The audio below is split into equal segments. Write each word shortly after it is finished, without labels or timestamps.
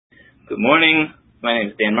Good morning. My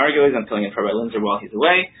name is Dan Margulies. I'm filling in for Rabbi Linzer while he's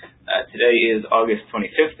away. Today is August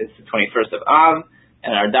 25th. It's the 21st of Av,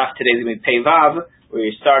 and our daf today is going to be Pei Vav, where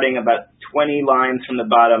you're starting about 20 lines from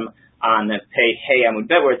the bottom on Pei Hey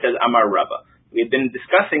Amud Bet, where it says Amar Rabba. We have been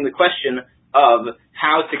discussing the question of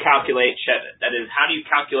how to calculate Shevet. That is, how do you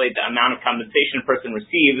calculate the amount of compensation a person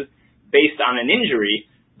receives based on an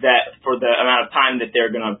injury that for the amount of time that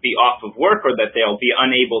they're going to be off of work or that they'll be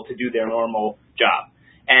unable to do their normal job.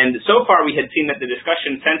 And so far we had seen that the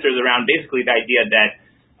discussion centers around basically the idea that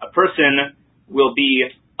a person will be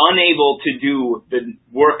unable to do the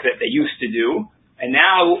work that they used to do, and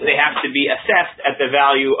now they have to be assessed at the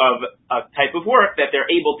value of a type of work that they're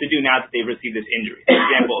able to do now that they've received this injury. For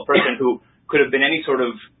example, a person who could have been any sort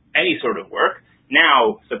of work,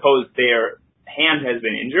 now suppose their hand has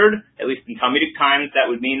been injured, at least in Talmudic times, that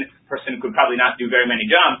would mean a person could probably not do very many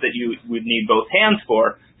jobs that you would need both hands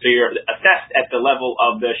for. So you're assessed at the level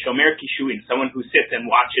of the shomer kishuin, someone who sits and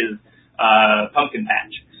watches pumpkin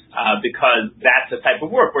patch, because that's a type of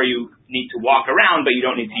work where you need to walk around, but you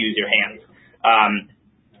don't need to use your hands.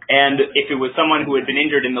 And if it was someone who had been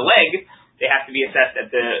injured in the leg, they have to be assessed at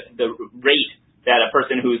the rate that a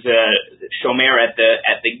person who's a shomer at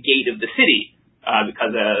the gate of the city.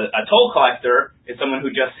 Because a toll collector is someone who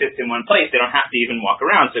just sits in one place. They don't have to even walk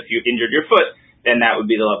around. So if you injured your foot, then that would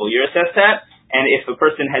be the level you're assessed at. And if a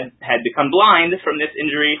person had become blind from this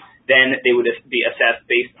injury, then they would be assessed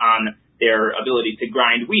based on their ability to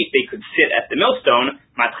grind wheat. They could sit at the millstone,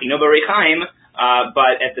 matrino b'rechaim,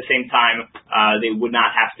 but at the same time, they would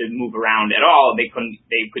not have to move around at all. They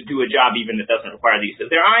could do a job even that doesn't require the use of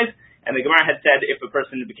their eyes. And the Gemara had said if a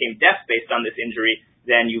person became deaf based on this injury,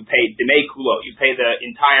 then you pay demei kulo. You pay the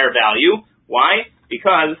entire value. Why?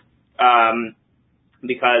 Because,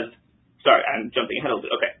 sorry, I'm jumping ahead a little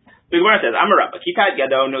bit. Okay. The Gemara says, Amar Rabba, kitat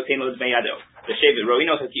yado notein lo dmei yado. The shevet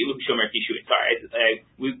roino hakilu shomer kishuit. Sorry,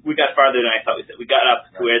 we got farther than I thought we said. We got up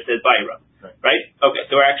to where it says Bai Rabba. Right? Okay,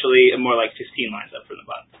 so we're actually more like 15 lines up from the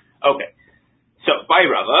bottom. Okay. So, Bai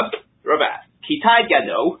Rabba, Rabba asked, kitat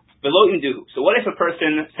yado. So what if a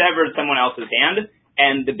person severed someone else's hand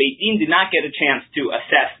and the Beit Din did not get a chance to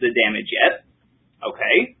assess the damage yet?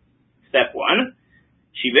 Okay, step one,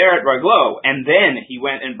 Shiveret Raglo, and then he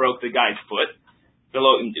went and broke the guy's foot,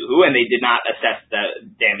 and they did not assess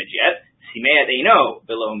the damage yet. Simea Deino,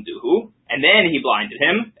 and then he blinded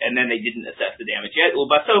him, and then they didn't assess the damage yet.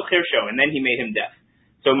 Ulbaso Khirsho, and then he made him deaf.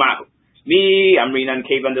 So Mahu. Mi amrinan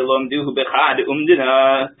kevan de lom duhu bechad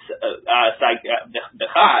umdina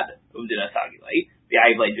bechad umdina sagilei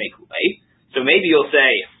v'ayvlei dveikulei. So maybe you'll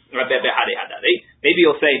say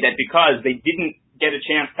that because they didn't get a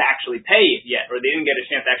chance to actually pay it yet, or they didn't get a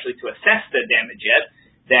chance actually to assess the damage yet,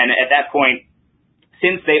 then at that point,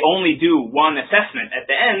 since they only do one assessment at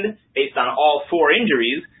the end based on all four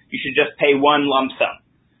injuries, you should just pay one lump sum.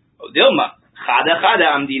 Odilma chada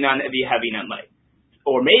amdinan v'havinan lei.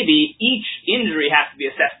 Or maybe each injury has to be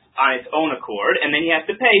assessed on its own accord, and then you have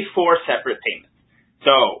to pay four separate payments.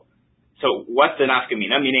 So what's the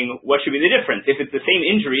nafkamina? Meaning, what should be the difference? If it's the same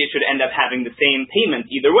injury, it should end up having the same payment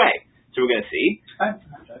either way. So we're going to see.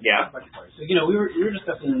 Yeah. So we were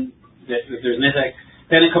discussing that if there's nezek,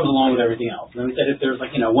 then it comes along with everything else. And then we said if there's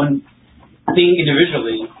one thing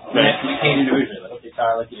individually, then it has to be paid individually. Like okay,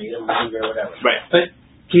 sorry, you get a finger or whatever. Right. But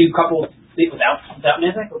can you couple without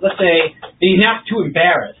nezek? Let's say he's now too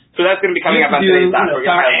embarrassed. So that's going to be coming up on today's talk. We're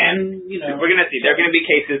going to see. There are going to be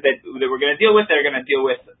cases that we're going to deal with. They're going to deal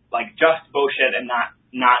with just boshet and not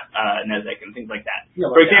nezek and things like that.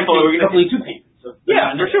 Yeah, for example, we're going to see two payments. So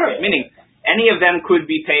for sure. Meaning any of them could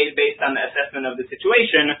be paid based on the assessment of the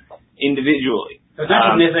situation individually. So it's not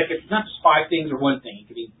just nezek. It's not just five things or one thing. It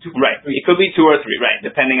could be two. Right. It could be two or three. Right.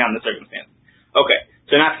 Depending on the circumstances. Okay.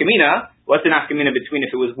 So nafkamina. What's the nafkamina between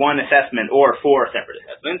if it was one assessment or four separate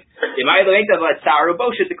assessments?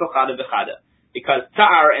 Because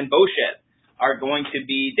ta'ar and boshet are going to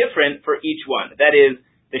be different for each one. That is,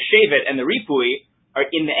 the shevet and the ripui are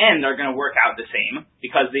in the end are going to work out the same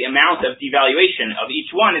because the amount of devaluation of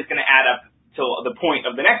each one is going to add up till the point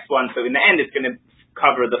of the next one. So in the end, it's going to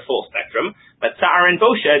cover the full spectrum. But ta'ar and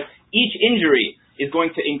boshet, each injury is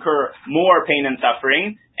going to incur more pain and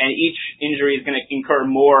suffering, and each injury is going to incur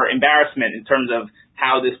more embarrassment in terms of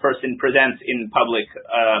how this person presents in public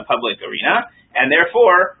arena, and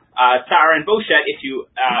therefore, ta'ar and boshet, if you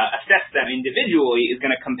assess them individually, is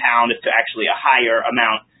going to compound to actually a higher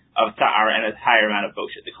amount of ta'ar and a higher amount of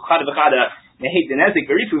boshet. The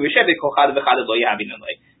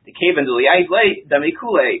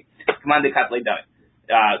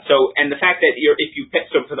and the fact that if you pay,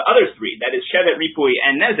 so for the other three, that is shevet, ripui,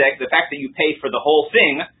 and nezek, the fact that you pay for the whole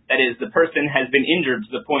thing, that is the person has been injured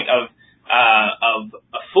to the point of of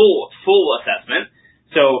a full assessment.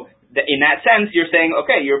 So in that sense, you're saying,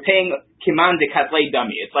 okay, you're paying kiman de katlei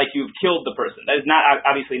dami. It's like you've killed the person. That is not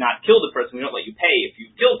obviously not killed the person. We don't let you pay if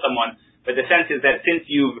you've killed someone. But the sense is that since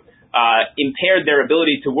you've impaired their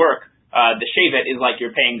ability to work, the shevet is like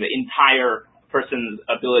you're paying the entire person's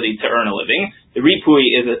ability to earn a living. The ripui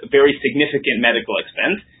is a very significant medical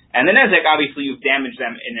expense. And the nezek, obviously, you've damaged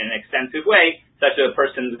them in an extensive way, such that a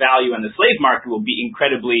person's value in the slave market will be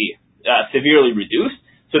incredibly severely reduced.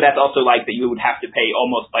 So that's also like that you would have to pay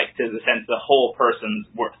almost like to the sense the whole person's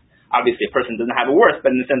worth. Obviously, a person doesn't have a worth,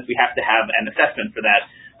 but in the sense we have to have an assessment for that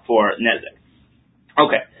for nezek.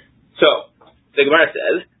 Okay, so the Gemara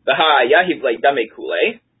says, "V'ha yahiv le'dame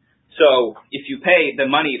kule." So if you pay the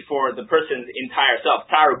money for the person's entire self,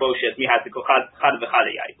 taru boshes mihad chad v'chad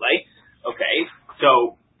yahiv le. Okay,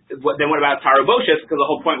 so then what about taru boshes? Because the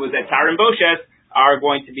whole point was that taru and boshes are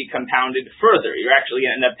going to be compounded further. You're actually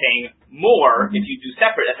going to end up paying more if you do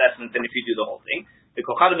separate assessments than if you do the whole thing. The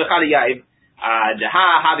chad v'chad yahiv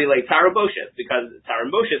jaha havi le taru boshes, because taru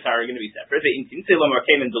and boshes are going to be separate. The intinsilom or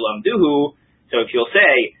kemen dulam duhu. So if you'll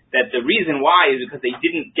say that the reason why is because they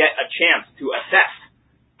didn't get a chance to assess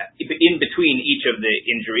in between each of the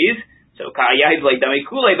injuries, so and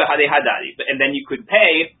then you could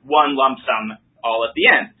pay one lump sum all at the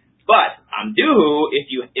end. But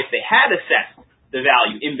if they had assessed the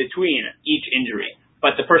value in between each injury,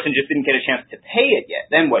 but the person just didn't get a chance to pay it yet,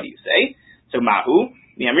 then what do you say? So mahu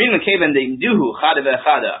maybe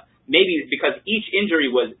it's because each injury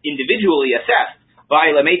was individually assessed by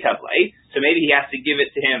lametavle, so maybe he has to give it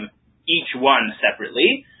to him each one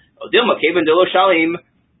separately.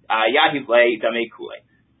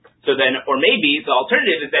 So then, or maybe the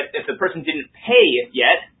alternative is that if the person didn't pay it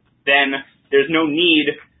yet, then there's no need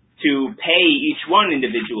to pay each one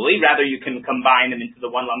individually. Rather, you can combine them into the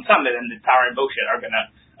one lump sum, and then the Tar and Boshet are going to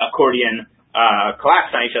accordion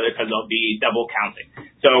collapse on each other because they'll be double counting.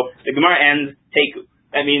 So the Gemara ends Teku.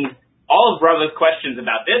 That means all of Rava's questions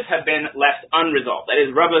about this have been left unresolved. That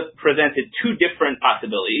is, Rava presented two different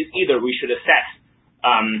possibilities. Either we should assess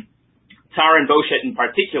Tar and Boshet in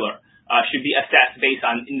particular should be assessed based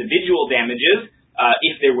on individual damages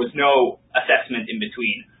if there was no assessment in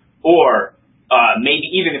between, or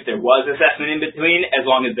maybe even if there was assessment in between, as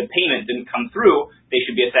long as the payment didn't come through, they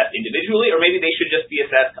should be assessed individually, or maybe they should just be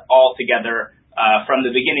assessed all together from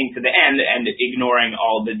the beginning to the end and ignoring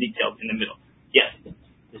all the details in the middle. Yes?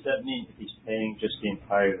 Does that mean if he's paying just the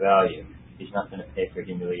entire value, he's not going to pay for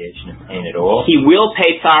humiliation and pain at all? He will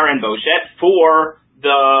pay Tar and Boshet for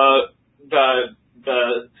the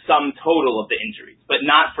sum total of the injuries, but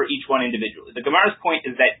not for each one individually. The Gemara's point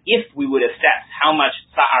is that if we would assess how much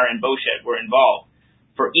Tar and Boshet were involved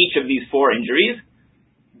for each of these four injuries,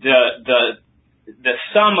 the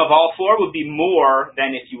sum of all four would be more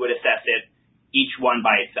than if you would assess it each one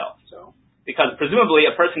by itself. So, because presumably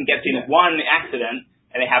a person gets in one accident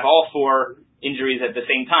and they have all four injuries at the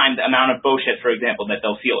same time, the amount of Boshet, for example, that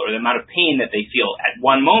they'll feel, or the amount of pain that they feel at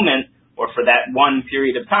one moment, or for that one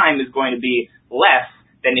period of time, is going to be less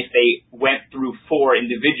than if they went through four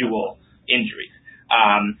individual injuries.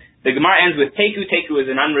 The Gemara ends with Teku. Teku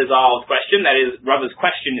is an unresolved question. That is, Rava's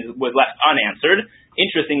question was left unanswered.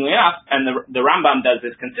 Interestingly enough, and the Rambam does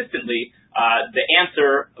this consistently, the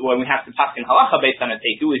answer when we have to talk in halacha based on a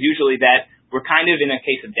Teku is usually that we're kind of in a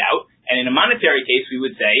case of doubt, and in a monetary case we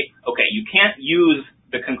would say, okay, you can't use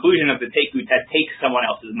the conclusion of the Teku to take someone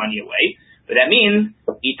else's money away, but that means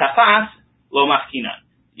itafas lo mafkinan.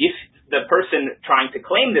 If the person trying to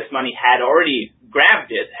claim this money had already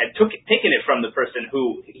grabbed it, had taken it from the person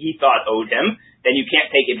who he thought owed him, then you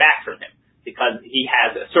can't take it back from him because he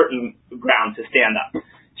has a certain ground to stand up.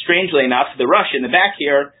 Strangely enough, the Rush in the back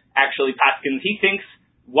here actually paskins, he thinks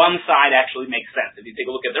one side actually makes sense. If you take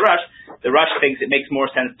a look at the Rush thinks it makes more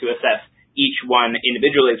sense to assess each one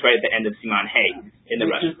individually. It's right at the end of Siman Hey in the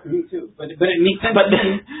Rush. Me too. But it makes sense. But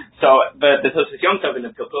the Tosfos Yom Tov in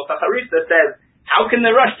the Pilpul Chacharista says, how can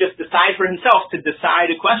the Rush just decide for himself to decide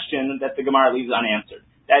a question that the Gemara leaves unanswered?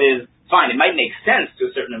 That is fine. It might make sense to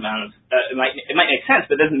a certain amount of. It might make sense,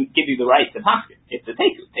 but it doesn't give you the right to paskin. It's a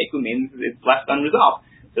teku. Teku means it's left unresolved.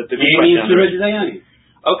 So it's a good question.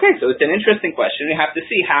 Okay, so it's an interesting question. We have to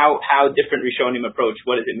see how different Rishonim approach.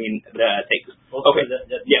 What does it mean, the teku? Okay,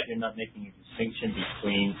 that means you're not making a distinction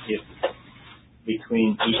between each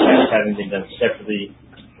act having been done separately,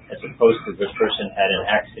 as opposed to this person had an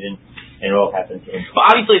accident and it all happened to him. Well,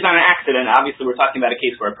 obviously it's not an accident. Obviously we're talking about a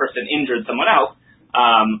case where a person injured someone else.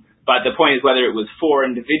 But the point is whether it was four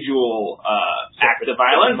individual acts of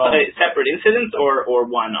violence, separate incidents, or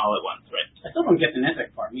one all at once, right? I still don't get the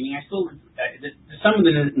nezek part. Meaning, the sum of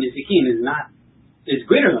the nezikin is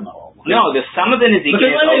greater than the whole. No, the sum of the Nezikin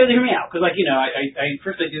because is... hear me out. Because, like,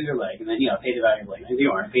 first I do your leg, and then, pay the value of the leg. And you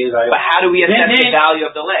aren't, pay the value. But how do we assess the value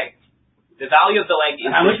of the leg? The value of the leg is...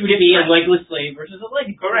 How much would it be a legless slave versus a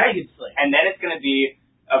legged slave? And then it's going to be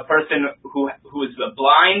a person who is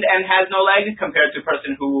blind and has no leg compared to a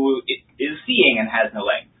person who is seeing and has no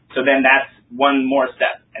leg. So then that's one more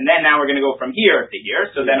step. And then now we're going to go from here to here.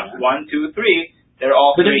 So then 1, 2, 3, they're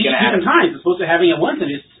all but three going to add up. But times, as opposed to having it once, and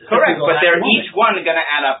it's... Correct, but they're each one going to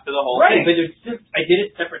add up to the whole thing. Right, but I did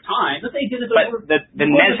it separate times. Let's say I did it over... But the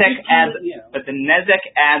nezek adds... But the nezek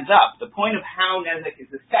adds up. The point of how nezek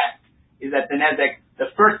is assessed is that the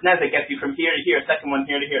first nezek gets you from here to here, second one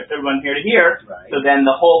here to here, third one here to here. Right. So then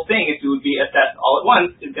the whole thing, if it would be assessed all at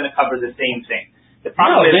once, is going to cover the same thing. The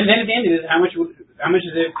problem is... Then at the end is how much is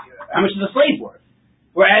the slave worth?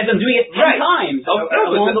 Whereas I'm doing it 10 times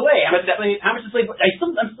along the way. How much is the slave worth?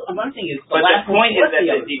 I'm saying is... But the point is that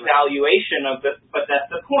the devaluation of the... But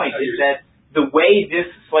that's the point, is that the way this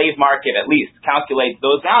slave market, at least, calculates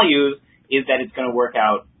those values is that it's going to work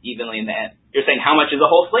out evenly in the end. You're saying how much is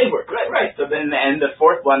a whole slave worth? Right. So then in the end, the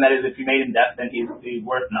fourth one, that is if you made him deaf, then he's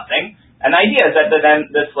worth nothing. And the idea is that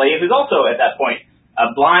then the slave is also at that point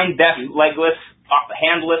a blind, deaf, legless,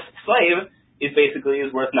 handless slave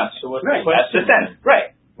is worth nothing. So that's the sense.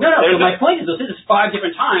 Right. No, so my point is, this is 5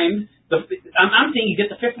 different times. I'm saying you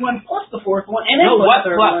get the fifth one plus the fourth one, and then plus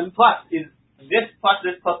the third one. Plus is this plus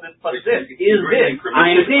this plus this plus this is this.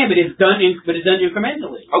 I understand, but it's done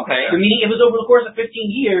incrementally. Okay. So meaning it was over the course of 15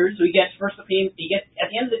 years, so he gets first the payment. He gets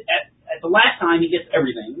at the end at the last time he gets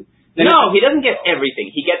everything. No, he doesn't get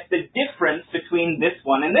everything. He gets the difference between this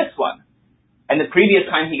one and this one. And the previous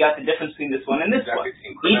time he got the difference between this one and this one.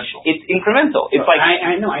 It's incremental. It's like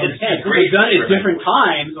I know, I understand. It's done at different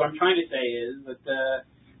times. What I'm trying to say is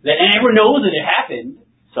that everyone knows that it happened.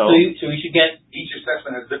 So we should get each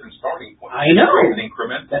assessment has a different starting point. I know. It's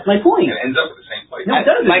incremental. That's my point. And it ends up at the same place. No, it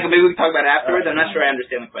doesn't. Michael, maybe we can talk about it afterwards. I'm not sure I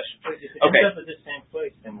understand the question. If it ends up at the same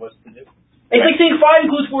place, then what's the difference? It's like saying 5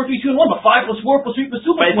 includes 4, 3, 2, and 1, but 5 plus 4 plus 3 plus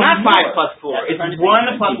 2 plus 1. But it's not 5 plus 4. It's 1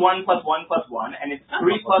 plus 1 plus 1 plus 1, and it's 3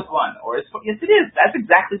 plus 1. Or it's 4. Yes, it is. That's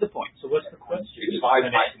exactly the point. So what's the question? It's 5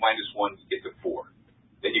 minus 1, you get to 4.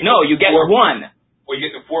 Then you get 1. Well, you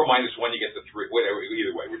get to 4 minus 1, you get to 3. Whatever.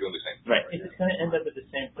 Either way, we're doing the same thing. Right. If it's going to end up at the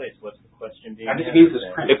same place, what's the question being asked?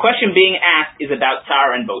 The question being asked is about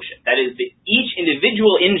tzar and boshet. That is, each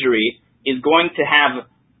individual injury is going to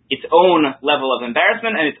have its own level of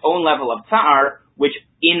embarrassment and its own level of tzar, which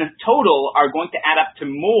in total are going to add up to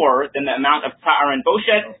more than the amount of tzar and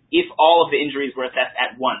boshet if all of the injuries were assessed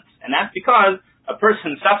at once. And that's because a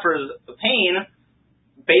person suffers pain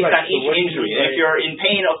based on each injury. And if you're in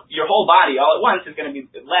pain of your whole body all at once, it's going to be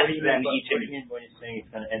less than each injury. What are you saying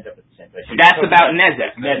it's going to end up at the same place? That's about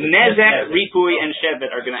nezek. Nezek, ripui, and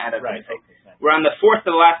shevet are going to add up. Right. We're on the fourth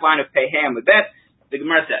to the last line of Pehem with that. The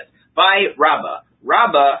Gemara says, by Rabba.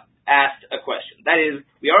 Rabba asked a question. That is,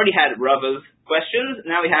 we already had Rabba's questions,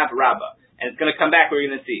 now we have Rabba. And it's going to come back, we're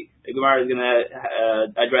going to see. The Gemara is going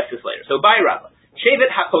to address this later. So by Rabba.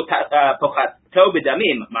 Shevet ha-pochato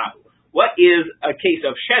b'damim mahu. What is a case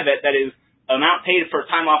of shevet, that is, amount paid for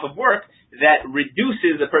time off of work, that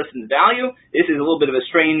reduces a person's value? This is a little bit of a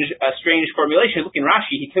strange formulation. Look in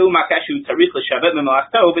Rashi.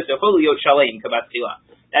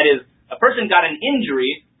 That is, a person got an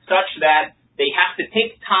injury such that they have to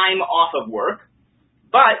take time off of work,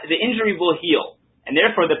 but the injury will heal. And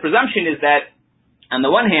therefore, the presumption is that, on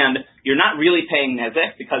the one hand, you're not really paying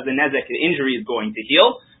nezek, because the injury is going to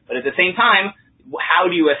heal, but at the same time, how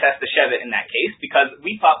do you assess the shevet in that case? Because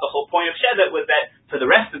we thought the whole point of shevet was that for the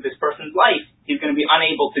rest of this person's life, he's going to be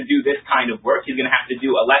unable to do this kind of work. He's going to have to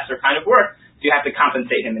do a lesser kind of work, so you have to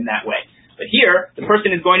compensate him in that way. But here, the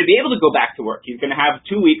person is going to be able to go back to work. He's going to have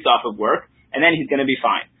 2 weeks off of work, and then he's going to be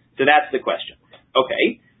fine. So that's the question.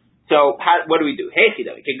 Okay, so what do we do?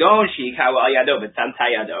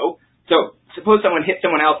 So suppose someone hit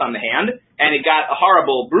someone else on the hand, and it got a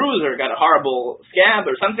horrible bruise, or got a horrible scab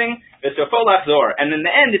or something, and in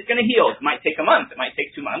the end it's going to heal. It might take a month, it might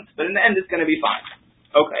take 2 months, but in the end it's going to be fine.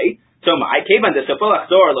 Okay, so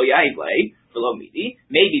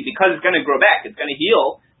maybe because it's going to grow back, it's going to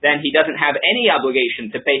heal, then he doesn't have any obligation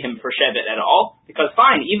to pay him for shevet at all, because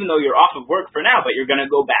fine, even though you're off of work for now, but you're going to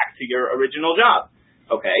go back to your original job.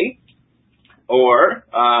 Okay, or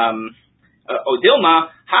Odilma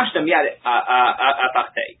hashtam yad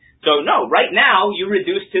apachte. So no, right now you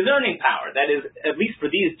reduced his earning power. That is, at least for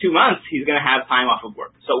these 2 months, he's going to have time off of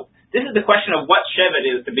work. So this is the question of what shevet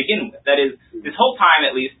is to begin with. That is, this whole time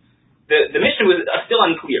at least, the Mishnah was still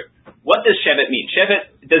unclear. What does shevet mean?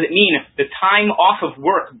 Shevet, does it mean the time off of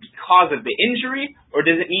work because of the injury, or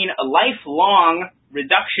does it mean a lifelong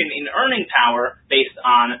reduction in earning power based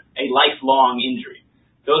on a lifelong injury.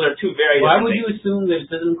 Those are two very Why different would you assume that it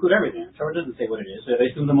doesn't include everything? The Torah doesn't say what it is, so they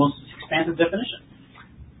assume the most expansive definition.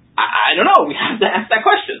 I don't know. We have to ask that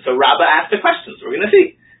question. So Rabbi asked the questions. We're going to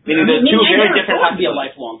see. Meaning there's two very different possibilities. It would be a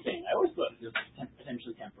lifelong thing. I always thought it was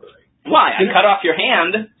potentially temporary. Why? I cut off your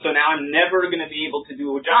hand, so now I'm never going to be able to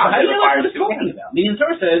do a job that requires two hands. I mean, the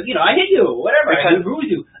Torah says, I hit you, whatever, I bruise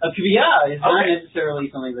you. A kiviyah is not necessarily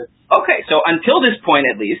something that's... Okay, so until this point,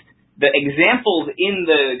 at least, the examples in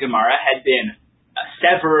the Gemara had been a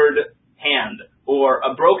severed hand, or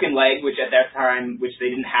a broken leg, which at that time, which they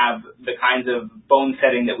didn't have the kinds of bone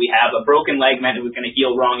setting that we have. A broken leg meant it was going to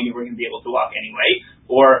heal wrong and you weren't going to be able to walk anyway.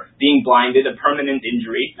 Or being blinded, a permanent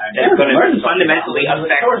injury that's going to fundamentally affect...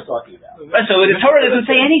 What the Torah is talking about. So the Torah doesn't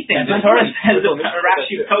say anything. The Torah says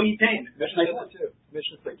Rashi Toyitain.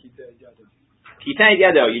 Mishnah says Kitei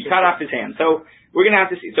Yado. You cut off his hand. So we're going to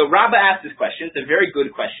have to see. So Rabbi asked this question. It's a very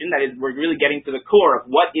good question. That is, we're really getting to the core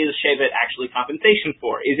of what is Shevet actually compensation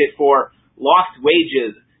for. Is it for lost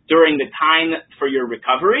wages during the time for your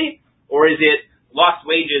recovery, or is it lost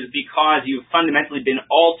wages because you've fundamentally been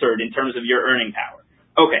altered in terms of your earning power?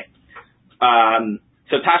 Okay.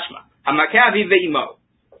 So Tashma. Hamakavi ve'imo.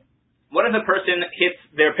 What if a person hits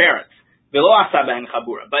their parents? Velo asaba en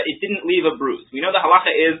chabura, but it didn't leave a bruise. We know the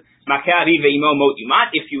halacha is makavi ve'imo mot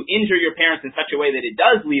yumat. If you injure your parents in such a way that it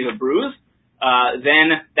does leave a bruise,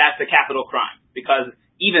 then that's a capital crime. Because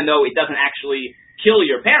even though it doesn't actually kill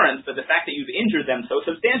your parents, but the fact that you've injured them so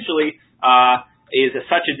substantially is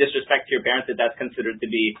such a disrespect to your parents that that's considered to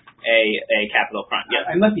be a capital crime. Yes?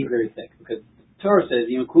 I must be very sick, because Torah says, so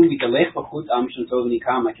you're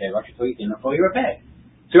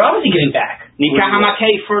obviously getting back. Nikah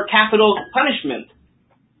hamakeh for capital punishment.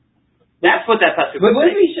 That's what that pasuk is. But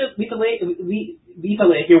what if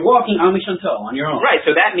you're walking on your own? Right,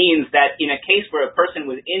 so that means that in a case where a person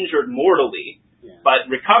was injured mortally, but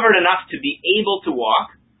recovered enough to be able to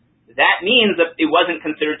walk, that means that it wasn't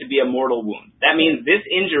considered to be a mortal wound. That means this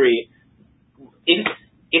injury,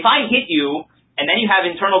 if I hit you, and then you have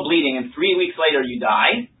internal bleeding, and 3 weeks later you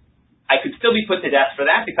die, I could still be put to death for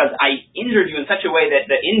that because I injured you in such a way that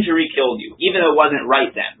the injury killed you, even though it wasn't right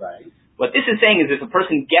then. Right. What this is saying is if a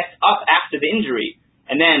person gets up after the injury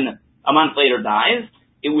and then a month later dies,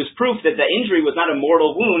 it was proof that the injury was not a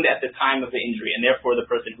mortal wound at the time of the injury, and therefore the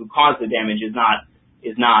person who caused the damage is not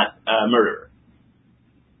a murderer.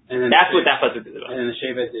 And that's what that pasuk is about. And the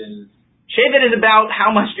Shevet is... Shevet is about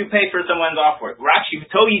how much you pay for someone's off work. Rashi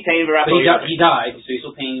Toyitain v'Rabbah. He died, so you're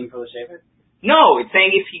still paying him for the Shevet? No, it's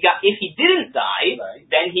saying if he didn't die,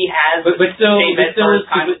 then he has Shevet for his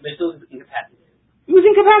time. But still incapacitated. He was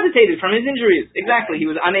incapacitated from his injuries. Exactly, he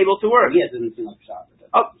was unable to work. Yeah, it doesn't seem like pshat.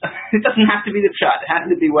 Oh, it doesn't have to be the pshat. It has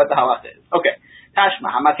to be what the halacha is. Okay.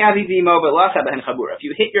 Tashma hamakavi b'imo b'lasa b'hen chabura. If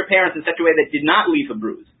you hit your parents in such a way that did not leave a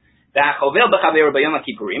bruise, or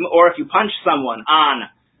if you punch someone on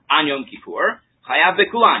Yom Kippur, chayav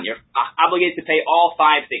bekulan, you're obligated to pay all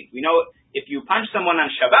 5 things. We know if you punch someone on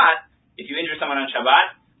Shabbat, if you injure someone on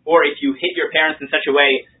Shabbat, or if you hit your parents in such a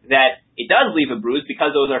way that it does leave a bruise,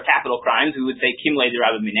 because those are capital crimes, we would say kimle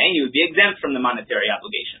d'Rabbi minei, you would be exempt from the monetary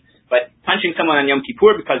obligation. But punching someone on Yom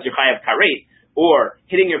Kippur because you're chayav karet, or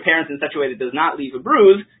hitting your parents in such a way that does not leave a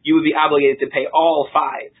bruise, you would be obligated to pay all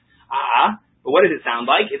 5. But what does it sound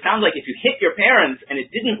like? It sounds like if you hit your parents and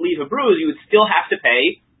it didn't leave a bruise, you would still have to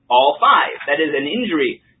pay all 5. That is an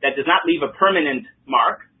injury that does not leave a permanent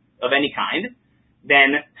mark of any kind,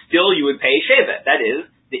 then still you would pay shevet. That is,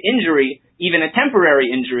 the injury, even a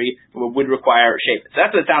temporary injury, would require shevet. So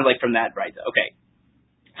that's what it sounds like from that right. Okay.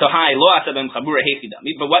 So lo asabem chabura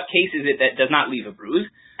hechidami. But what case is it that does not leave a bruise?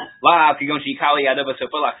 La kigon shikali yadav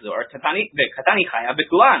sofa lachzor katani chaya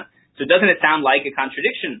bekulan. So doesn't it sound like a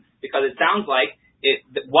contradiction? Because it sounds like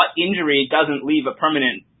what injury doesn't leave a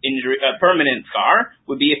permanent injury, a permanent scar,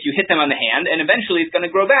 would be if you hit them on the hand, and eventually it's going to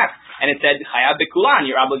grow back. And it said chaya bekulan,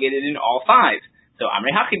 you're obligated in all 5. So amrei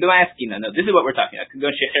hachi b'mayastina. No, this is what we're talking about. It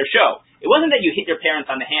wasn't that you hit your parents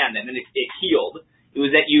on the hand and then it healed. It was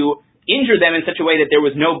that you injured them in such a way that there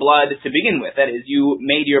was no blood to begin with. That is, you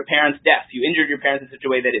made your parents deaf. You injured your parents in such a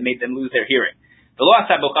way that it made them lose their hearing. The lo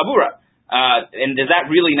asabo chabura. And does that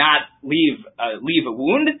really not leave a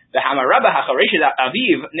wound? The Hamarabba Hacharesh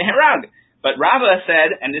Aviv Neherag. But Rava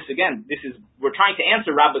said, and this again, we're trying to answer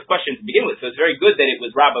Rabba's question to begin with, so it's very good that it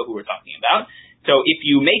was Rabba who we're talking about. So if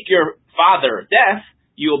you make your father deaf,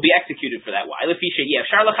 you will be executed for that. Why?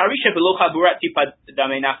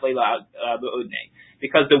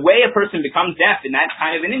 Because the way a person becomes deaf in that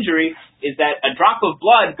kind of an injury is that a drop of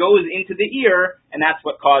blood goes into the ear, and that's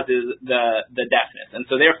what causes the deafness. And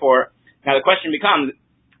so therefore, now the question becomes,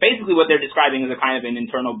 basically what they're describing is a kind of an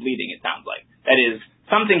internal bleeding, it sounds like. That is,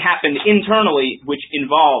 something happened internally which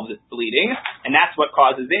involved bleeding, and that's what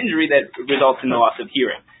causes the injury that results in the loss of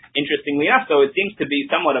hearing. Interestingly enough, though, it seems to be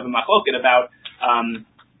somewhat of a machloket about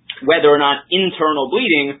whether or not internal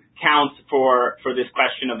bleeding counts for this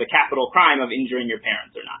question of the capital crime of injuring your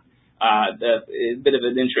parents or not. A bit of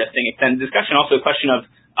an interesting extended discussion. Also a question of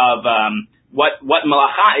what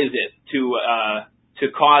malacha is it to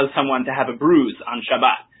cause someone to have a bruise on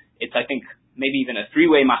Shabbat. It's, I think, maybe even a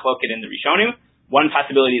three-way machloket in the Rishonim. One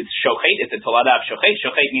possibility is shochet. It's a tolada of shochet.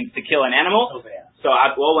 Shochet means to kill an animal. So,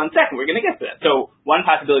 well, one second, we're going to get to that. So, one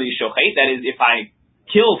possibility is shochet. That is, if I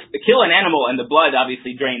kill an animal and the blood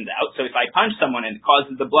obviously drains out. So, if I punch someone and it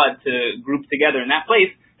causes the blood to group together in that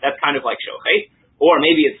place, that's kind of like shochet. Or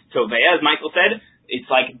maybe it's Chovevei, as Michael said.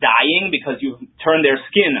 It's like dyeing because you've turned their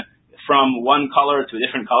skin from one color to a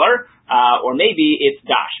different color. Or maybe it's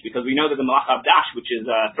dash, because we know that the malacha of dash, which is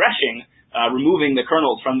threshing, removing the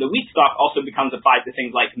kernels from the wheat stalk, also becomes applied to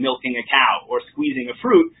things like milking a cow or squeezing a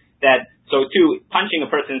fruit. So too, punching a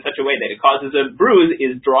person in such a way that it causes a bruise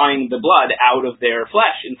is drawing the blood out of their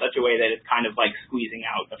flesh in such a way that it's kind of like squeezing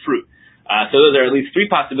out a fruit. So those are at least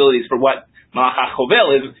three possibilities for what malacha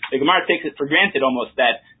chovel is. The Gemara takes it for granted almost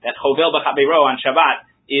that chovel b'chabeiro on Shabbat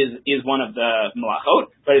is one of the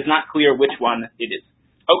malachot, but it's not clear which one it is.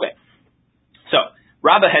 Okay. So,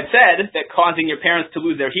 Rabbi had said that causing your parents to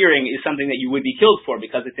lose their hearing is something that you would be killed for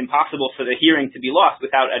because it's impossible for the hearing to be lost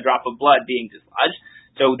without a drop of blood being dislodged.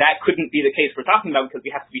 So that couldn't be the case we're talking about because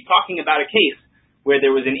we have to be talking about a case where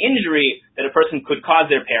there was an injury that a person could cause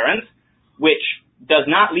their parents, which does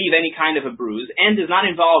not leave any kind of a bruise and does not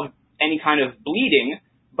involve any kind of bleeding,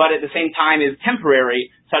 but at the same time is temporary,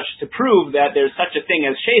 such to prove that there's such a thing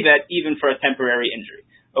as shevet even for a temporary injury.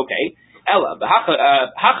 Okay. Ella,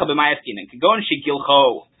 hacha b'mayaskinen, kagon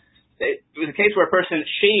shegilcho. It was a case where a person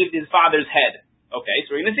shaved his father's head. Okay,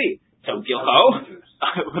 so we're going to see. So gilcho,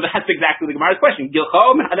 well, that's exactly the Gemara's question.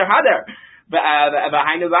 Gilcho hadar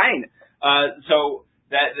behind the vine. So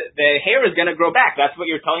that the hair is going to grow back. That's what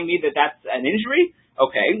you're telling me that's an injury.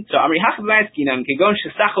 Okay, so amri hacha b'mayaskinen, kagon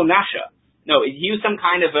shesacho nasha. No, he used some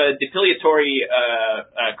kind of a depilatory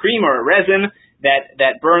cream or a resin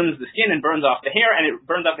that burns the skin and burns off the hair, and it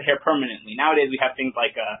burns off the hair permanently. Nowadays we have things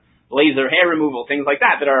like laser hair removal, things like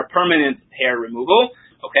that are a permanent hair removal.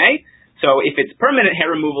 Okay? So if it's permanent hair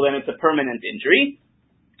removal, then it's a permanent injury.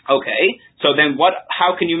 Okay, so then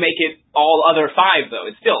how can you make it all other five, though?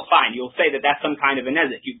 It's still fine. You'll say that that's some kind of a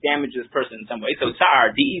nezek. You've damaged this person in some way. So tsar,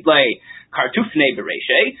 di'itle, kartufne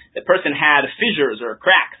bereshe, the person had fissures or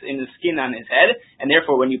cracks in the skin on his head, and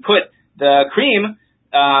therefore when you put the cream,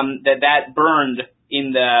 that burned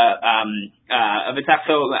in the,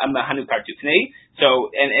 so,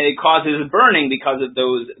 and it causes burning because of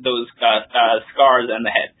those scars on the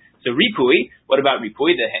head. So ripui, what about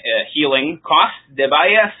ripui? The healing cost,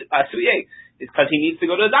 debayas asuye, is because he needs to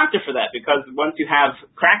go to the doctor for that. Because once you have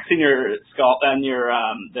cracks in your skull, on your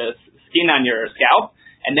the skin on your scalp,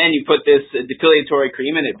 and then you put this depilatory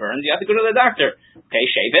cream and it burns, you have to go to the doctor. Okay,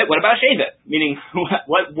 shave it. What about shave it? Meaning,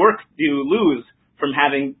 what work do you lose from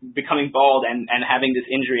becoming bald and having this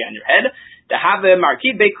injury on your head? The have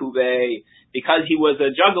markib bekube, because he was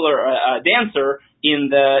a juggler, a dancer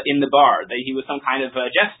in the bar. That he was some kind of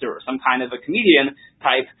a jester or some kind of a comedian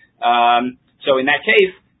type. So in that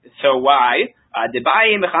case, so why?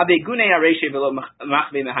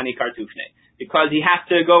 Because he has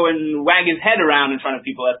to go and wag his head around in front of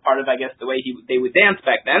people as part of, I guess, the way they would dance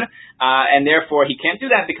back then, and therefore he can't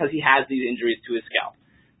do that because he has these injuries to his scalp.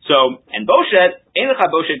 So, and boshet,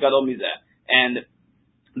 gadol mizeh, and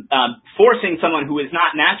forcing someone who is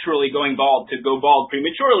not naturally going bald to go bald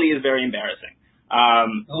prematurely is very embarrassing. I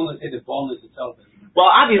don't want to say that baldness itself is. Well,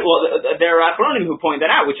 obviously, there are Achronim who point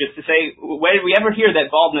that out, which is to say, where did we ever hear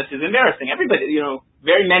that baldness is embarrassing? Everybody,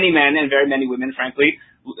 very many men and very many women, frankly,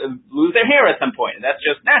 lose their hair at some point, and that's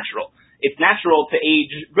just natural. It's natural to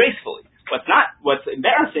age gracefully. What's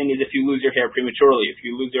embarrassing is if you lose your hair prematurely, if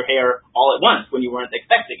you lose your hair all at once when you weren't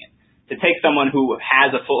expecting it. To take someone who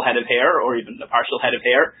has a full head of hair, or even a partial head of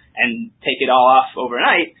hair, and take it all off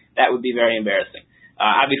overnight, that would be very embarrassing.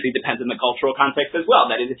 Obviously, it depends on the cultural context as well.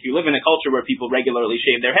 That is, if you live in a culture where people regularly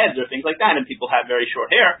shave their heads or things like that, and people have very short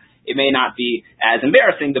hair, it may not be as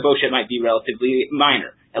embarrassing. The boshet might be relatively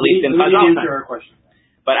minor, at least in Chazal time.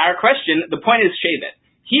 But our question, the point is shevet.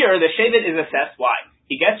 Here, the shevet is assessed why.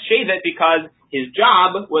 He gets shevet because his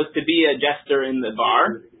job was to be a jester in the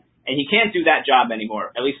bar, and he can't do that job anymore,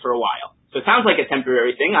 at least for a while. So it sounds like a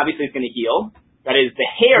temporary thing. Obviously, it's going to heal. That is, the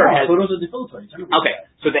hair has... Okay,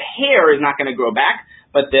 so the hair is not going to grow back,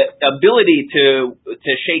 but the ability to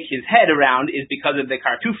shake his head around is because of the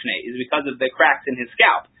kartufne, is because of the cracks in his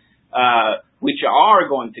scalp, which are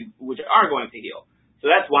going to heal. So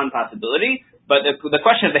that's one possibility. But the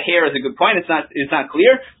question of the hair is a good point. It's not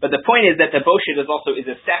clear, but the point is that the boshet is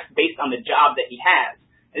assessed based on the job that he has.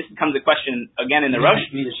 This becomes a question again in the Rosh.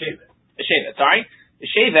 The shevet. The shevet, sorry. The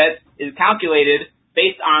shevet is calculated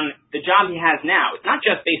based on the job he has now. It's not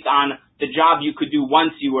just based on the job you could do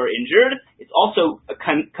once you were injured. It's also a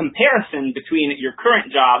comparison between your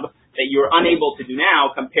current job that you're unable to do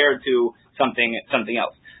now compared to something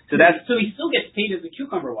else. So he still gets paid as a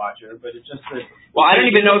cucumber watcher, but it's just that... Well, I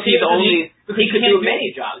don't even know if he could do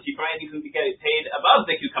many jobs. He probably even get paid above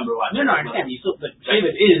the cucumber watcher. No, I understand. But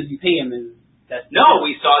shevet is, you pay him as... No,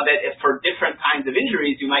 we saw that if for different kinds of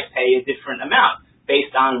injuries, you might pay a different amount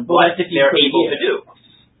based on what they're able to do.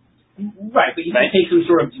 Right, but you can take some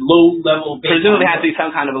sort of low-level... Presumably it has to be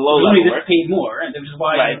some kind of a low-level work. Paid more, and which is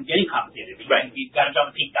why you're getting compensated. Right. If you've got a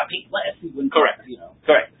job that got paid less, you wouldn't... Correct.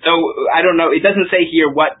 Correct. So, I don't know, it doesn't say here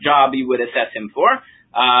what job you would assess him for,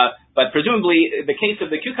 but presumably the case of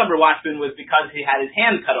the cucumber watchman was because he had his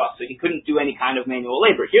hand cut off, so he couldn't do any kind of manual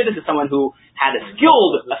labor. Here, this is someone who had a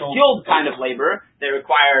skilled kind of labor that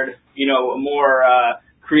required, a more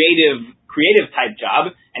creative type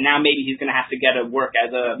job, and now maybe he's going to have to get a work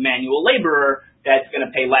as a manual laborer that's going to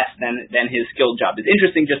pay less than his skilled job. It's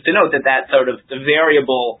interesting just to note that that's sort of the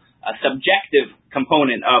variable, subjective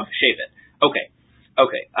component of shevet. Okay.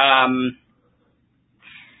 Okay.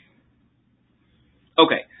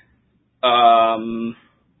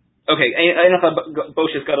 Enough about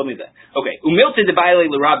Bosh's gadol mizeh. Okay. Umilta debayle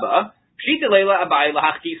l'Rabba, pshita leila abai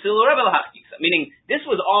lahachkisa l'Rabba lahachkisa. Meaning, this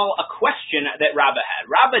was all a question that Rabbi had.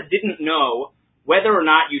 Rabbi didn't know whether or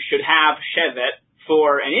not you should have shevet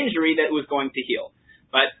for an injury that was going to heal.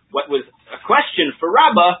 But what was a question for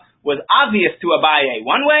Rabbi was obvious to Abaye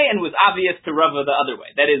one way and was obvious to Rava the other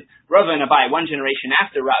way. That is, Rava and Abaye, one generation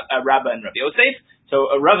after Rabba and Rabbi Yosef.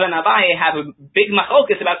 So Rava and Abaye have a big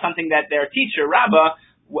machlokus about something that their teacher, Rabba,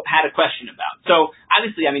 had a question about. So,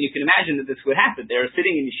 obviously, you can imagine that this would happen. They're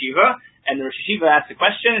sitting in yeshiva, and the Rosh Yeshiva asks a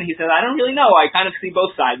question, and he says, I don't really know. I kind of see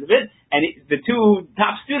both sides of it. And the two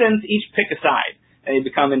top students each pick a side, and they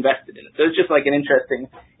become invested in it. So it's just like an interesting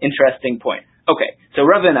point. Okay, so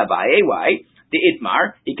Rava and Abaye, why? The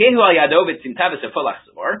Itmar,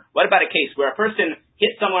 what about a case where a person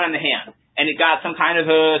hit someone on the hand, and it got some kind of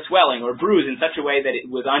a swelling or bruise in such a way that it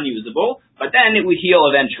was unusable, but then it would heal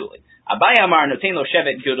eventually. Abaye Amar noten lo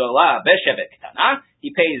shevet gedola beshevet ketana.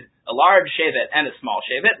 He pays a large shevet and a small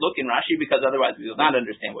shevet. Look in Rashi, because otherwise we will not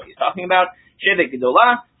understand what he's talking about. Shevet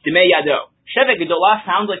gedola dimei yado. Shevet gedola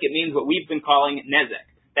sounds like it means what we've been calling nezek.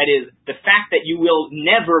 That is, the fact that you will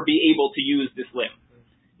never be able to use this limb.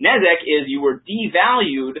 Nezek is you were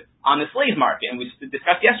devalued on the slave market, and we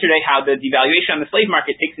discussed yesterday how the devaluation on the slave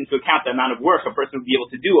market takes into account the amount of work a person would be able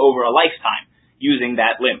to do over a lifetime using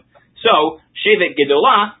that limb. So, shevet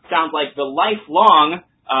gedolah sounds like the lifelong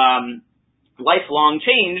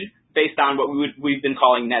change based on what we've been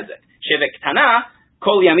calling nezek. Shevet ketana,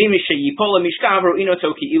 kol yamim sheyipol mishkav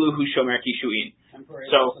ro'inoto ki'ilu hu shomer kishuin.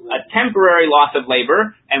 So, a temporary loss of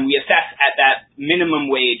labor, and we assess at that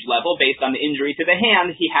minimum wage level based on the injury to the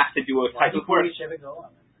hand, he has to do a type of work.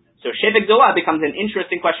 So, shevet gedolah becomes an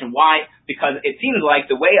interesting question. Why? Because it seems like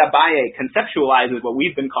the way Abaye conceptualizes what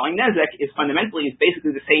we've been calling nezek is fundamentally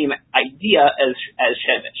basically the same idea as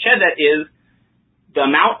shevet. Shevet is the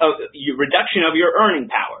amount of reduction of your earning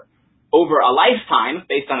power over a lifetime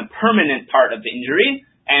based on a permanent part of the injury,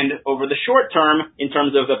 and over the short term in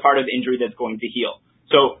terms of the part of the injury that's going to heal.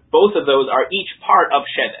 So both of those are each part of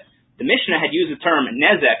shevet. The Mishnah had used the term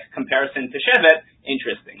nezek comparison to shevet,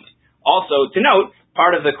 interestingly. Also, to note,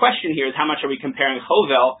 part of the question here is how much are we comparing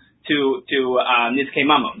chovel to nizkei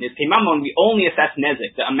mamon. Nizkei mamon, we only assess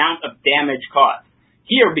nezek, the amount of damage caused.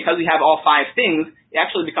 Here, because we have all five things, it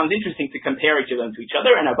actually becomes interesting to compare each of them to each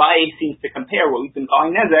other, and Abaye seems to compare what we've been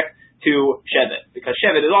calling nezek to shevet, because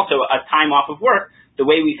shevet is also a time off of work. The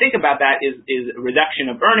way we think about that is a reduction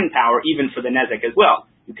of earning power, even for the nezek as well.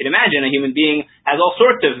 You can imagine a human being has all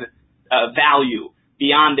sorts of value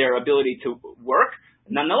beyond their ability to work.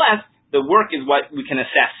 Nonetheless, the work is what we can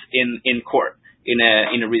assess in court in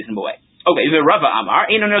a reasonable way. Okay, Rava Amar,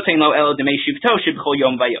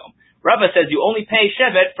 Rava says you only pay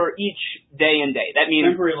shevet for each day and day. That means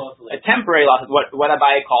a temporary loss is what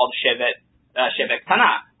Abaye called shevet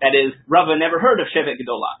tana. That is, Rava never heard of shevet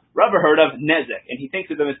gedolah. Rava heard of nezek, and he thinks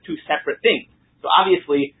of them as two separate things. So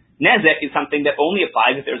obviously, nezek is something that only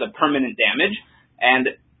applies if there's a permanent damage, and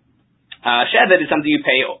shevet is something you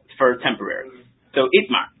pay for temporary. So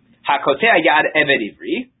itmar hakotea yad eved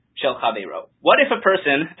ivri shel chaveiro. What if a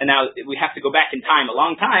person, and now we have to go back in time, a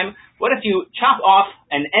long time. What if you chop off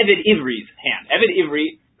an eved ivri's hand? Eved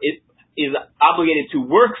ivri is obligated to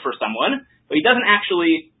work for someone, but he doesn't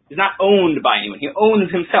actually is not owned by anyone. He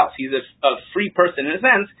owns himself. He's a free person in a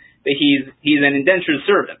sense, but he's an indentured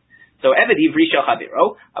servant. So Eved Ivri Shel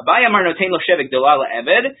Chaviro, Abai Amar Notein Lo Shevek Gedolah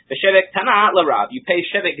LaEved, V'Shevek Tana LaRab. You pay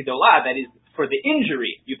Shevek Gedolah, that is for the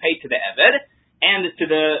injury, you pay to the Eved, and to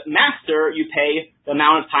the master, you pay the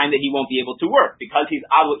amount of time that he won't be able to work, because he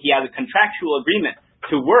has a contractual agreement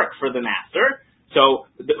to work for the master. So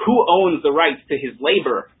who owns the rights to his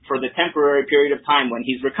labor for the temporary period of time when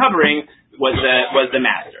he's recovering was the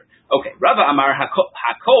master. Okay, Rava Amar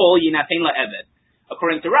Hakol Yinatein LaEved.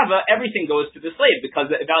 According to Rava, everything goes to the slave, because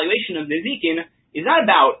the evaluation of Nezikin is not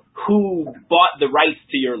about who bought the rights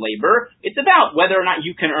to your labor. It's about whether or not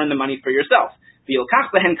you can earn the money for yourself.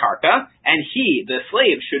 V'ilkach lehen karka, and he, the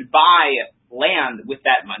slave, should buy land with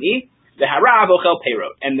that money. The harav ochel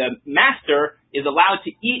peirot, and the master is allowed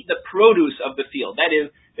to eat the produce of the field. That is,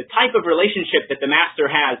 the type of relationship that the master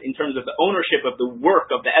has in terms of the ownership of the work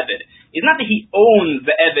of the Eved is not that he owns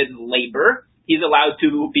the Eved's labor. He's allowed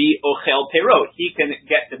to be ochel perot. He can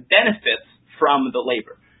get the benefits from the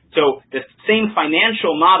labor. So the same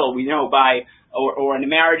financial model we know by, or in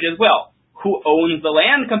marriage as well. Who owns the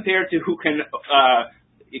land compared to who can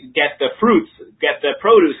get the fruits, get the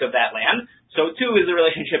produce of that land. So too is the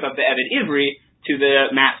relationship of the Eved Ivri to the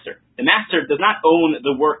master. The master does not own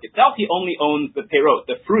the work itself. He only owns the perot,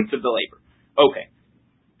 the fruits of the labor. Okay.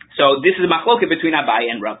 So this is a machloket between Abai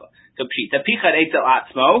and Rava. So pshita pichad etzel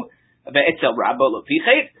atzmo.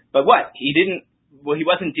 But what? He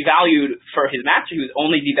wasn't devalued for his master, he was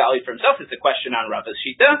only devalued for himself. It's a question on Rava's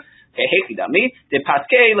Shita.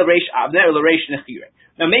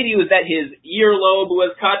 Now maybe it was that his earlobe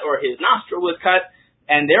was cut or his nostril was cut,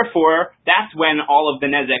 and therefore that's when all of the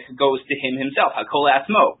nezek goes to him himself. Hakol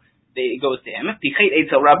asmo. It goes to him. But if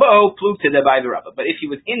he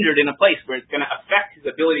was injured in a place where it's going to affect his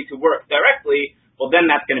ability to work directly, well, then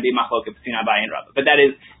that's going to be machloket between Abai and Rava. But that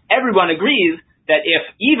is, everyone agrees that if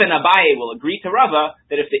even Abai will agree to Rava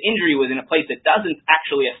that if the injury was in a place that doesn't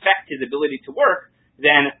actually affect his ability to work,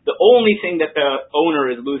 then the only thing that the owner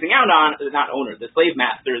is losing out on, the slave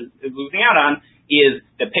master is losing out on, is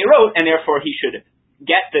the perot, and therefore he should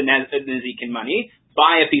get the nezikin money,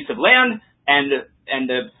 buy a piece of land, and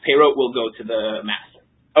the perot will go to the master.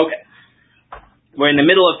 Okay. We're in the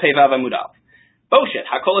middle of Pei Vav Amud Aleph. Boshet,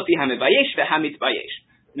 hakolafi hamivayesh vehamitvayesh.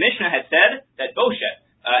 The Mishnah had said that boshet,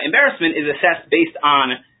 embarrassment is assessed based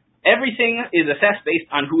on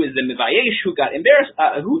who is the mivayesh, who got embarrassed,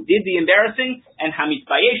 who did the embarrassing, and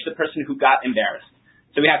hamitvayesh, the person who got embarrassed.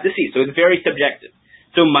 So we have to see. So it's very subjective.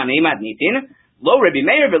 So manei madnitin, lo Rabbi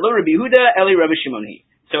Meir velo Rabbi Huda eli Rabbi Shimon.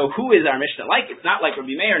 So who is our Mishnah like? It's not like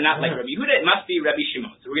Rabbi Meir, not like Rabbi Huda. It must be Rabbi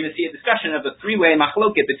Shimon. So we're going to see a discussion of a three-way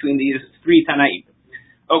machloket between these three Tanaim.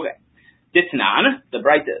 Okay. Ditnan, the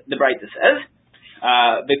Breita says,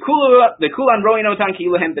 the kulan roin otan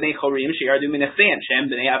kiluhem bnei chorim sheyardu min esein shem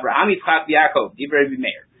bnei Avraham Yitzchak Yaakov. Rabbi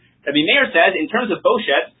Meir. Rabbi Meir says, in terms of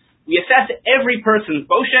boshet, we assess every person's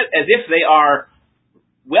boshet as if they are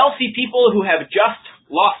wealthy people who have just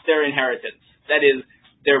lost their inheritance. That is,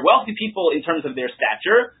 they're wealthy people in terms of their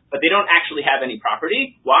stature, but they don't actually have any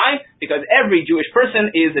property. Why? Because every Jewish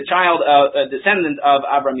person is a descendant of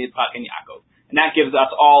Avraham, Yitzchak, and Yaakov. And that gives us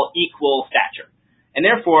all equal stature. And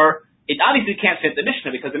therefore, it obviously can't fit the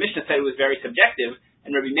Mishnah, because the Mishnah said it was very subjective,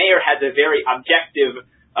 and Rabbi Meir has a very objective,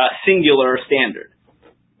 singular standard.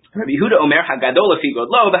 Rabbi Huda Omer Hagadol lefi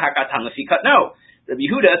godlo v'hakatan lefi katno. Rabbi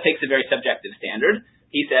Huda takes a very subjective standard.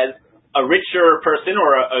 He says a richer person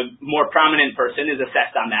or a more prominent person is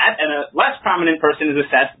assessed on that, and a less prominent person is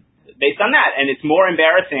assessed based on that. And it's more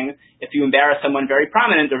embarrassing if you embarrass someone very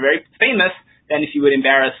prominent or very famous than if you would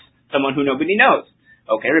embarrass someone who nobody knows.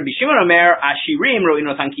 Okay, Rabbi Shimon Omer, Ashirim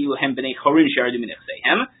ro'inotan kiluhem b'nei chorim she'ardu min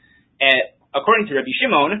echseihem. According to Rabbi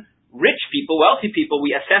Shimon, rich people, wealthy people,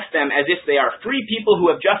 we assess them as if they are free people who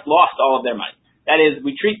have just lost all of their money. That is,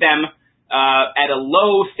 we treat them at a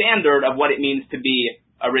low standard of what it means to be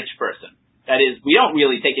a rich person. That is, we don't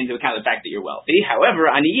really take into account the fact that you're wealthy. However,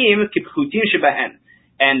 aniyim kipchutim shebahen.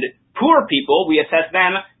 And poor people, we assess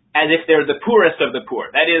them as if they're the poorest of the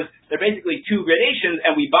poor. That is, they're basically two gradations,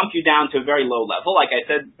 and we bump you down to a very low level. Like I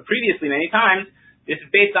said previously many times, this is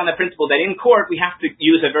based on the principle that in court we have to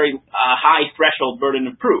use a very high threshold burden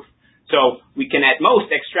of proof. So we can at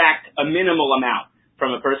most extract a minimal amount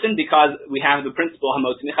from a person because we have the principle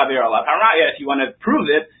hamotzi mechaver alav haraya. If you want to prove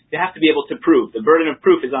it, you have to be able to prove. The burden of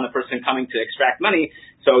proof is on the person coming to extract money,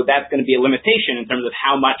 so that's going to be a limitation in terms of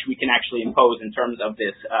how much we can actually impose in terms of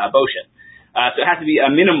this boshet. So it has to be a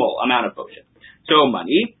minimal amount of boshet. So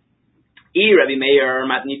money. Rabbi Meir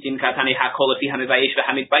matnitin katani hakol lefi hamivayesh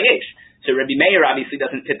v'hamikbayesh. So Rabbi Meir obviously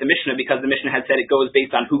doesn't fit the Mishnah because the Mishnah had said it goes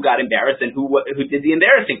based on who got embarrassed and who did the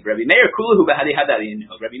embarrassing. Rabbi Meir kulahu b'hadi hadarin.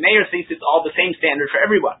 Rabbi Meir thinks it's all the same standard for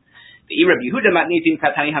everyone. The Rabbi Yehuda matnitin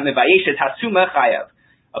katani hamivayesh hasuma chayav.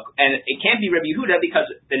 And it can't be Rabbi Yehuda because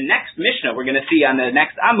the next Mishnah we're going to see on the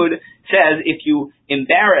next Amud says if you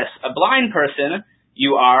embarrass a blind person,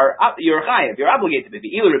 you're chayav. You're obligated to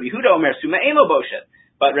be. Rabbi Yehuda omer suma elo boshet.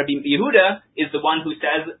 But Rabbi Yehuda is the one who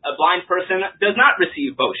says a blind person does not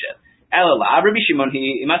receive boshet. Elala, Rabbi Shimon,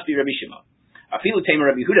 it must be Rabbi Shimon. Afilu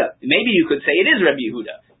Tamer Rabbi Yehuda. Maybe you could say it is Rabbi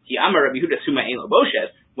Yehuda. Ki Amar Rabbi Yehuda Suma Elo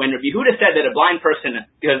Boshet. When Rabbi Yehuda said that a blind person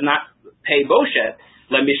does not pay Boshet,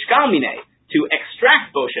 La Mishkal Mine, to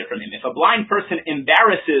extract Boshet from him. If a blind person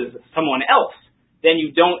embarrasses someone else, then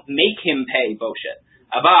you don't make him pay Boshet.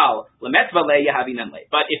 Aval, Lametva Le Yahavinan Le.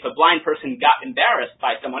 But if a blind person got embarrassed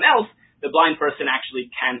by someone else, the blind person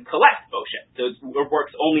actually can collect Boshet. So it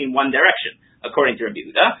works only in one direction, according to Rabbi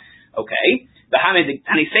Yehuda. Okay, and the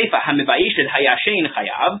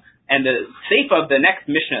seifa of the next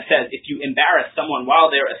Mishnah says if you embarrass someone while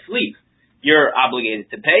they're asleep, you're obligated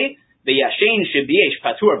to pay. The yashin should be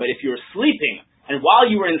patur, but if you're sleeping and while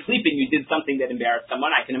you were sleeping you did something that embarrassed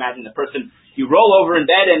someone, I can imagine the person, you roll over in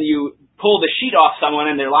bed and you pull the sheet off someone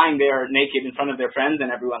and they're lying there naked in front of their friends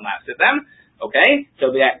and everyone laughs at them. Okay,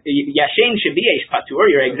 so the yashin should be patur,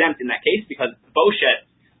 you're exempt in that case because boshet.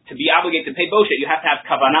 To be obligated to pay boshet, you have to have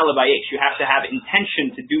kavanah levayesh. You have to have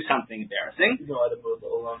intention to do something embarrassing.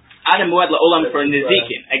 Adam muad la'olam for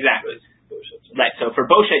nizikin, exactly. Right. So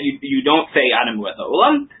for boshet, you don't say adam muad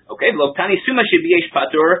la'olam. Okay. V'lotani suma shebiyesh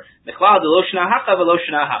patur nechlal deloshna hacha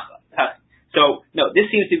veloshna hacha. So no,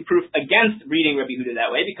 this seems to be proof against reading Rabbi Yehuda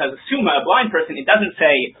that way because suma, a blind person, it doesn't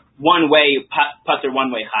say one way patur,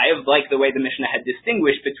 one way chayav, like the way the Mishnah had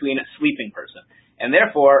distinguished between a sleeping person, and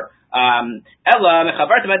therefore. Ella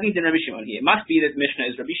mechavar tamadin Rabbi Shimon. It must be that the Mishnah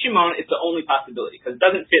is Rabbi Shimon. It's the only possibility because it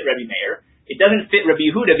doesn't fit Rabbi Meir. It doesn't fit Rabbi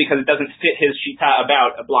Yehuda because it doesn't fit his shita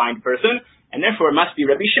about a blind person, and therefore it must be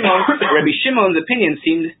Rabbi Shimon. Rabbi Shimon's opinion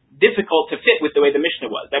seemed difficult to fit with the way the Mishnah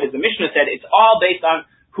was. That is, the Mishnah said it's all based on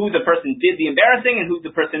who the person did the embarrassing and who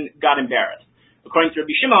the person got embarrassed. According to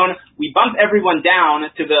Rabbi Shimon, we bump everyone down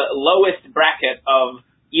to the lowest bracket of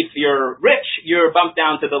if you're rich, you're bumped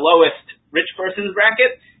down to the lowest rich person's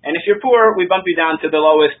bracket. And if you're poor, we bump you down to the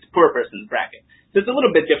lowest poor person's bracket. So it's a little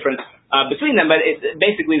bit different between them, but it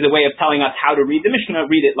basically is a way of telling us how to read the Mishnah.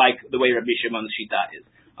 Read it like the way Rabbi Shimon's shita is.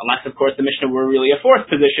 Unless, of course, the Mishnah were really a fourth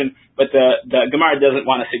position, but the Gemara doesn't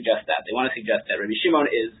want to suggest that. They want to suggest that Rabbi Shimon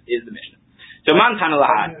is the Mishnah. So man kana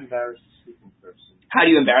lahad. How do you embarrass a sleeping person? How do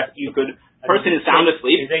you embarrass? You could. Person is sound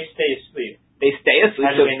asleep. If they stay asleep. They stay asleep.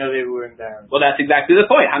 How do they know they were embarrassed? Well, that's exactly the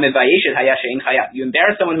point. You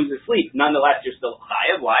embarrass someone who's asleep. Nonetheless, you're still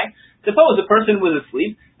chayav. Why? Suppose a person was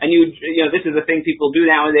asleep, and this is a thing people do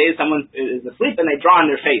nowadays. Someone is asleep, and they draw on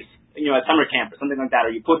their face, at summer camp or something like that,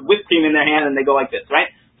 or you put whipped cream in their hand, and they go like this,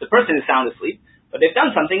 right? The person is sound asleep, but they've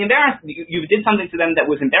done something embarrassing. You did something to them that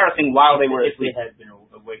was embarrassing while they were asleep. If they had been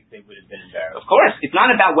awake, they would have been embarrassed. Of course, it's not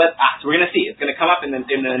about what. So we're going to see. It's going to come up in the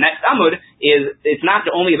next Amud. It's not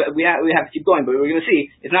only about, we have to keep going, but we're going to see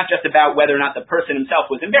it's not just about whether or not the person himself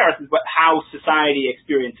was embarrassed, but how society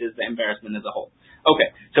experiences the embarrassment as a whole.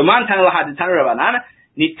 Okay, so man tana lahad tana Rabbanan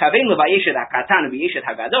nitkaven levayeshet hakatan v'yeshet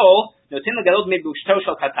hagadol notin legadol mebushto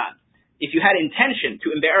shel katan. If you had intention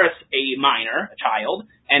to embarrass a minor, a child,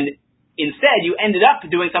 and instead you ended up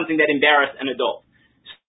doing something that embarrassed an adult.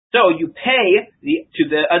 So you pay to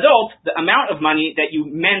the adult the amount of money that you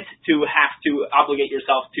meant to have to obligate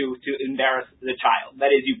yourself to embarrass the child.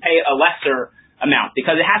 That is, you pay a lesser amount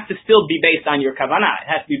because it has to still be based on your kavanah. It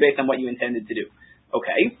has to be based on what you intended to do.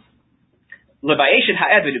 Okay. If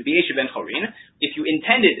you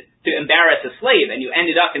intended to embarrass a slave and you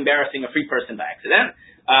ended up embarrassing a free person by accident,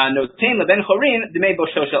 you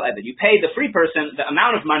pay the free person the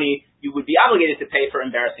amount of money you would be obligated to pay for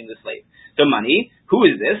embarrassing the slave. So money, who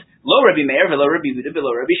is this? Lo Rabbi Meir, velo Rabbi Yehuda,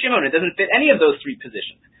 velo Rabbi Shimon. It doesn't fit any of those three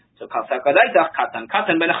positions. So katan benechasim,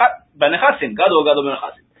 gadol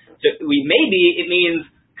benechasim. So maybe it means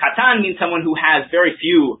katan means someone who has very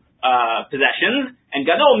few possessions, and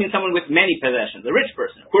gadol means someone with many possessions, a rich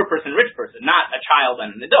person, a poor person, rich person, not a child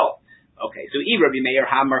and an adult. Okay, so Rabbi Meir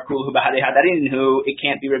hamarkul hu bahadei hadarin hu, it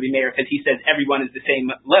can't be Rabbi Meir because he says everyone is the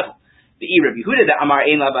same level. The Rabbi Yehuda the amar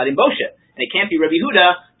ein lavadim boshet, and And it can't be Rabbi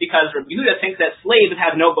Yehuda because Rabbi Yehuda thinks that slaves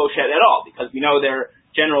have no boshet at all, because we know their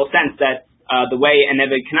general sense that the way an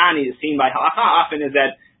Eved Kanani is seen by halacha often is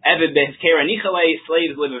that Eved behefkera nichale,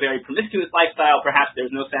 slaves live a very promiscuous lifestyle. Perhaps there's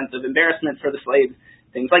no sense of embarrassment for the slaves,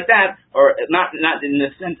 things like that, or not in the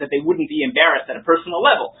sense that they wouldn't be embarrassed at a personal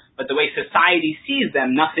level, but the way society sees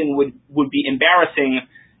them, nothing would be embarrassing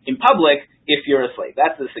in public if you're a slave.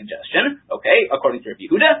 That's the suggestion. Okay, according to Rabbi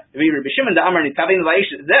Yehuda, Rabbi Shimon the Amar Nitavin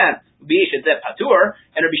Patur,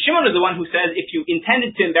 and Rabbi Shimon is the one who says if you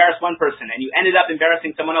intended to embarrass one person and you ended up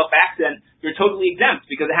embarrassing someone else by accident, you're totally exempt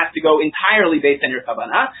because it has to go entirely based on your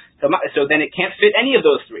kavanah. So then it can't fit any of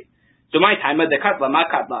those three. So my time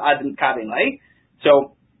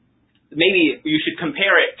So maybe you should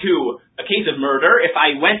compare it to a case of murder. If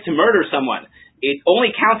I went to murder someone, it only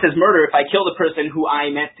counts as murder if I kill the person who I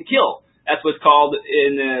meant to kill. That's what's called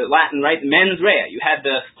in Latin, right? Mens rea. You had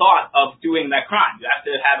the thought of doing that crime. You have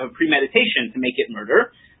to have a premeditation to make it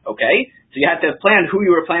murder. Okay? So you had to have planned who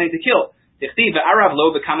you were planning to kill.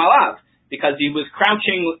 Because he was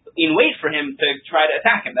crouching in wait for him to try to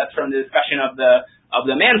attack him. That's from the discussion of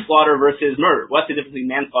the manslaughter versus murder. What's the difference between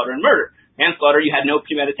manslaughter and murder? Manslaughter, you had no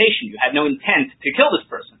premeditation. You had no intent to kill this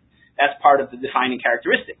person. That's part of the defining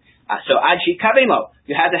characteristic. So adshi kavenlo,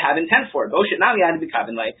 you had to have intent for it. Boshet now you had to be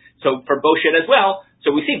kavenlo. So for boshet as well.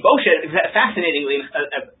 So we see boshet fascinatingly.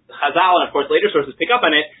 Chazal and of course later sources pick up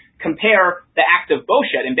on it. Compare the act of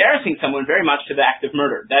boshet, embarrassing someone, very much to the act of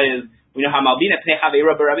murder. That is, we know how malbina pnei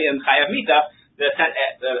chaveira b'Rabbi and chayav mita.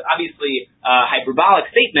 Obviously hyperbolic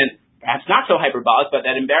statement, perhaps not so hyperbolic, but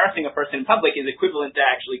that embarrassing a person in public is equivalent to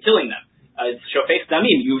actually killing them. It's shofech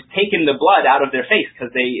damim. You've taken the blood out of their face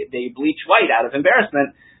because they bleach white out of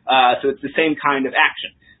embarrassment. So it's the same kind of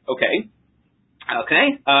action. Okay.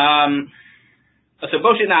 So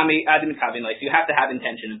boshet nami adim kavin, like, so you have to have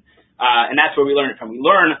intention, and that's where we learn it from. We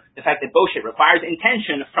learn the fact that boshet requires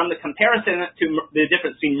intention from the comparison to the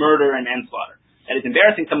difference between murder and manslaughter. That is,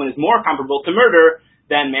 embarrassing someone is more comparable to murder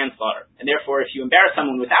than manslaughter, and therefore, if you embarrass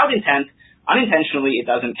someone without intent, unintentionally, it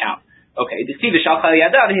doesn't count. Okay.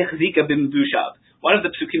 One of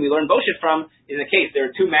the psukim we learn boshet from is a case, there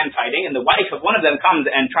are two men fighting, and the wife of one of them comes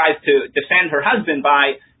and tries to defend her husband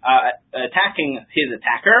by attacking his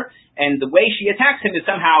attacker, and the way she attacks him is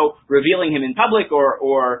somehow revealing him in public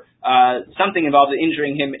or something involved in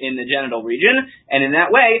injuring him in the genital region, and in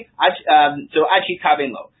that way, so achi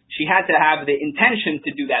kaven lo. She had to have the intention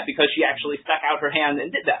to do that because she actually stuck out her hand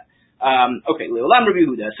and did that. Okay, Leolam Rabbi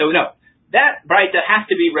Yehuda. So no, that Braita has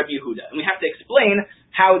to be Rabbi Yehuda, and we have to explain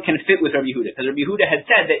how it can fit with Rabbi Yehuda, because Rabbi Yehuda had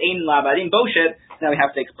said that ein lavadim boshet. Now we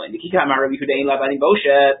have to explain. Rabbi Yehuda ein lavadim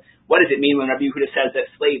boshet. What does it mean when Rabbi Yehuda says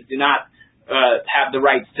that slaves do not have the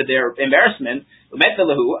rights to their embarrassment? So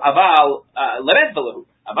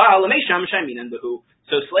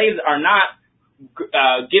slaves are not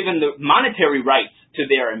given the monetary rights to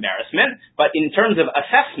their embarrassment, but in terms of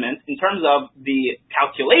assessment, in terms of the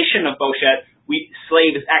calculation of boshet,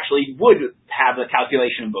 slaves actually would have the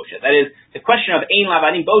calculation of boshet. That is, the question of ein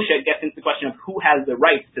lavadim boshet gets into the question of who has the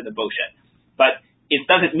rights to the boshet. But it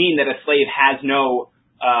doesn't mean that a slave has no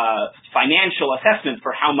financial assessment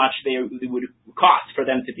for how much they would cost for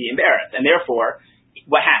them to be embarrassed. And therefore,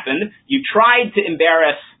 what happened? You tried to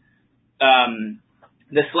embarrass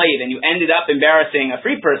the slave, and you ended up embarrassing a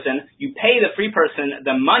free person. You pay the free person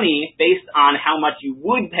the money based on how much you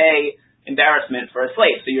would pay embarrassment for a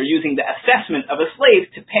slave. So you're using the assessment of a slave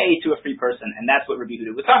to pay to a free person, and that's what Rabbi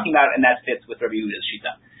Yehuda was talking about, and that fits with Rabbi Yehuda's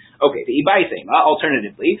shita. Okay, the Ibai Sema,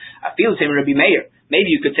 alternatively, I feel him Rabbi Meir.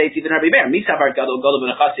 Maybe you could say it's even Rabbi Meir. Misavar gadol gadol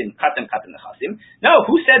b'nechasim, katan katan nechasim. No,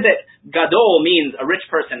 who said that gadol means a rich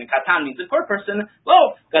person and katan means a poor person?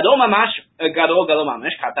 Well, gadol mamash, gadol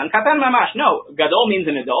mamash, katan mamash. No, gadol means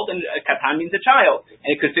an adult and katan means a child.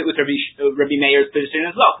 And it could fit with Rabbi Meir's position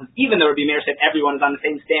as well. Because even though Rabbi Meir said everyone is on the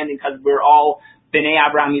same standing because we're all Bnei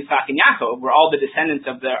Abraham, Yitzchak, and Yaakov, we're all the descendants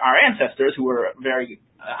of our ancestors who were very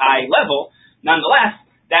high level, nonetheless,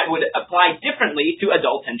 that would apply differently to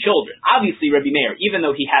adults and children. Obviously, Rabbi Meir, even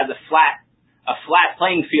though he has a flat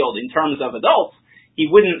playing field in terms of adults, he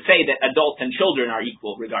wouldn't say that adults and children are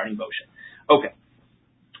equal regarding boshet. Okay.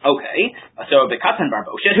 So the katan bar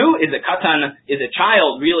boshet, who is a katan? Is a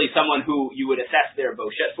child really someone who you would assess their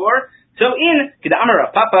boshet for? So in kedamar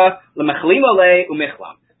Rav Papa lemechlim ole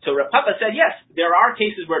umichlam. So Rav Papa said, yes, there are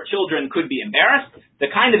cases where children could be embarrassed. The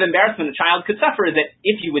kind of embarrassment a child could suffer is that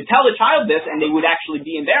if you would tell a child this and they would actually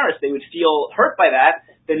be embarrassed, they would feel hurt by that,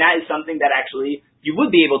 then that is something that actually you would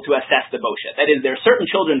be able to assess the boshet. That is, there are certain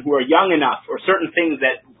children who are young enough, or certain things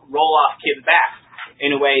that roll off kids' backs in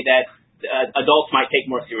a way that adults might take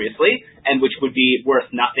more seriously, and which would be worth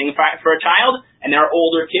nothing for a child, And there are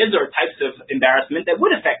older kids or types of embarrassment that would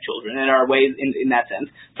affect children, and there are ways in that sense.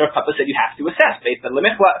 So our Papa said you have to assess based on the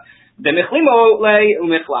michlimo le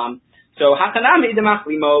umichlam. So hatanami the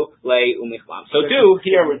machlimo le umichlam. So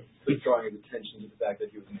here we're drawing his attention to the fact that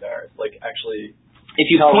he was embarrassed. Like actually, if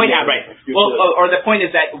you point out right. Well, or the point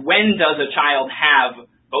is that when does a child have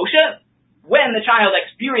bosha? When the child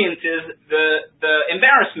experiences the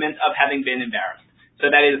embarrassment of having been embarrassed. So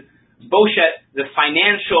that is, boshet, the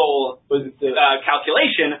financial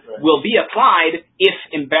calculation, will be applied if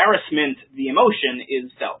embarrassment, the emotion, is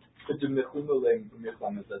felt. But the is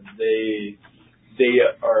that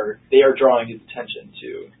they are drawing his attention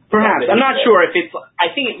to. Perhaps. I'm not sure if it's. I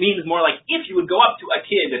think it means more like if you would go up to a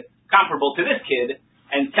kid comparable to this kid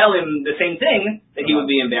and tell him the same thing, that he would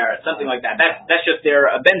be embarrassed. Something like that. That's just their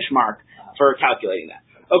benchmark for calculating that.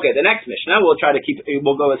 Okay, the next Mishnah, we'll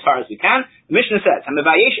go as far as we can. The Mishnah says,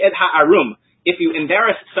 Hamivayesh et ha'arum, if you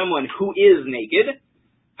embarrass someone who is naked,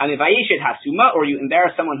 Hamivayesh et hasuma, or you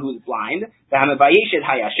embarrass someone who is blind, Hamivayesh et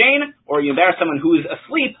hayashen, or you embarrass someone who is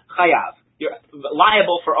asleep, chayav. You're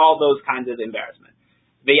liable for all those kinds of embarrassment.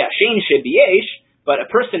 V'yashen shebiyesh, but a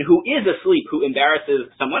person who is asleep, who embarrasses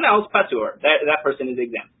someone else, patur, that person is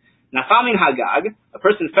exempt. Nafamin hagag, a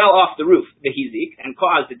person fell off the roof, v'hizik, and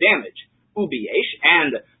caused the damage. Ubiyesh,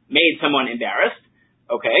 and made someone embarrassed,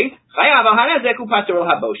 okay,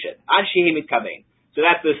 so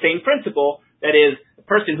that's the same principle, that is, the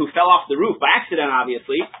person who fell off the roof by accident,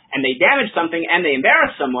 obviously, and they damaged something, and they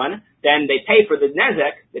embarrassed someone, then they pay for the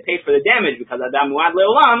nezek, they pay for the damage, because adam muad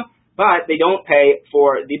leolam, but they don't pay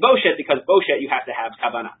for the boshet, because boshet you have to have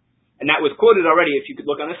kavanah. And that was quoted already, if you could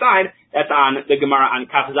look on the side, that's on the Gemara on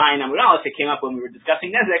Kaf Zayin Amud Aleph. It came up when we were discussing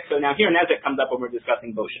Nezek, so now here Nezek comes up when we're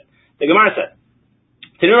discussing Boshet. The Gemara says,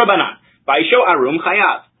 Tenu Rabbanan, Ba'isho Arum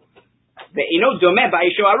Chayav. Ve'ino Domeh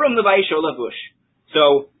Ba'isho Arum the Ba'isho Lavush.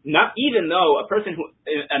 So, even though a person who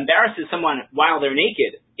embarrasses someone while they're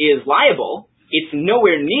naked is liable, it's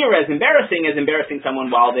nowhere near as embarrassing someone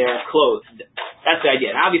while they're clothed. That's the idea.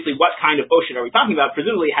 And obviously, what kind of Boshet are we talking about?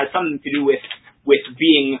 Presumably it has something to do with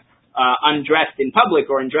being undressed in public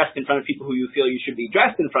or undressed in front of people who you feel you should be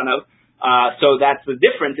dressed in front of. So that's the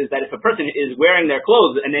difference, is that if a person is wearing their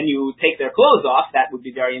clothes and then you take their clothes off, that would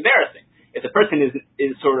be very embarrassing. If the person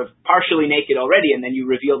is sort of partially naked already and then you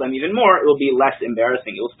reveal them even more, it will be less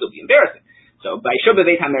embarrassing. It will still be embarrassing. So, if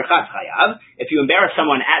you embarrass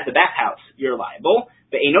someone at the bathhouse, you're liable.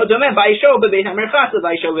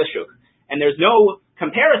 And there's no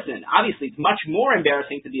comparison. Obviously, it's much more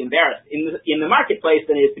embarrassing to be embarrassed in the marketplace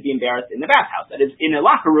than it is to be embarrassed in the bathhouse. That is, in a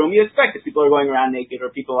locker room, you expect if people are going around naked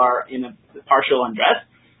or people are in a partial undress.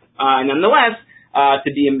 Nonetheless, to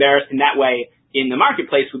be embarrassed in that way in the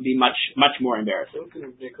marketplace would be much more embarrassing. What can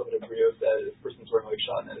we cover the brio that if a person's wearing like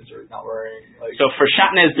shatnez or not wearing like? So for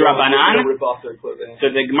shatnez d'Rabbanan, rip off their clothing.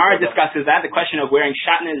 So the Gemara discusses that the question of wearing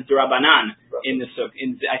shatnez d'Rabbanan in the suk,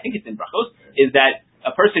 I think it's in Brachos, is that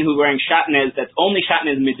a person who's wearing shatnez that's only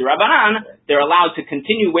shatnez midrabanan, they're allowed to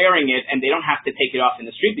continue wearing it and they don't have to take it off in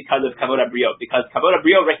the street because of kavod habriot. Because kavod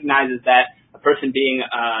habriot recognizes that a person being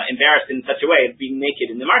embarrassed in such a way, being naked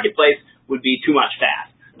in the marketplace, would be too much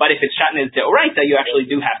fast. But if it's shatnez deoraita, you actually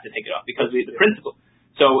do have to take it off because of the principle.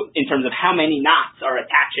 So in terms of how many knots are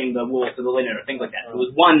attaching the wool to the linen or things like that, if it was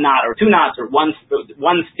one knot or two knots or one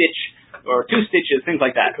stitch or two stitches, things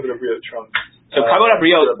like that. Kavod habriot trumps. So kavod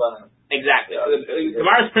habriot. Exactly.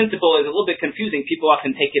 Gemara's principle is a little bit confusing. People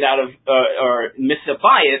often take it out of or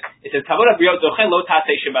misapply it. It says kavod habriot doche lo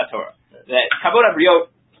taseh shebatorah. That kavod habriot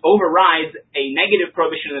overrides a negative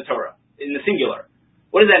prohibition in the Torah in the singular.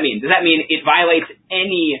 What does that mean? Does that mean it violates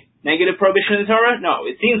any negative prohibition in the Torah? No.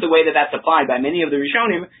 It seems the way that that's applied by many of the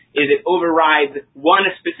Rishonim is it overrides one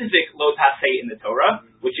specific lo taseh in the Torah,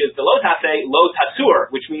 which is the lo taseh lo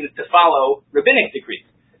tasur, which means to follow rabbinic decrees.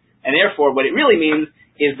 And therefore, what it really means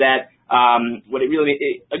is that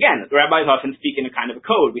again, the rabbis often speak in a kind of a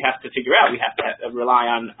code. We have to figure out. We have to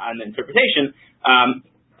rely on the interpretation.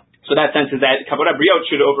 So that sense is that kavod habriot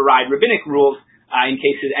should override rabbinic rules in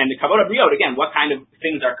cases. And the kavod habriot, again, what kind of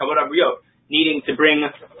things are kavod habriot? Needing to bring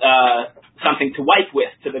something to wipe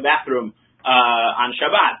with to the bathroom on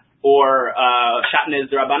Shabbat, or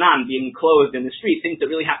shatnez d'Rabbanan, being clothed in the street, things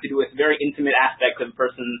that really have to do with very intimate aspects of a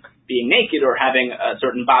person being naked or having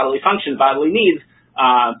certain bodily functions, bodily needs.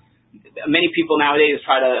 Many people nowadays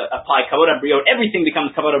try to apply kavod habriot. Everything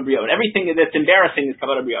becomes kavod habriot. Everything that's embarrassing is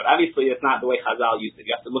kavod habriot. Obviously, it's not the way Chazal used it.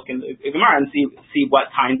 You have to look in the Gemara and see what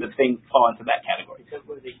kinds of things fall into that category. Because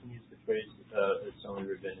where they can use the phrase it's only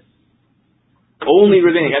rabbinic. Only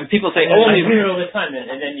rabbinic. People say only. I hear it all the time, and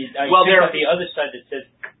then you check out the other side that says,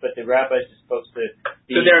 but the rabbis are supposed to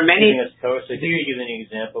So there are many. So can you give an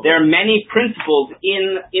example? There are many principles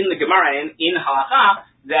in the Gemara and in Halacha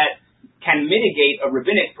that can mitigate a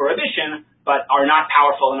rabbinic prohibition, but are not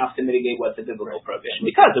powerful enough to mitigate what's a biblical prohibition.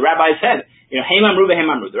 Because the rabbis said, Heim Amru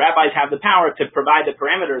v'Heim Amru. The rabbis have the power to provide the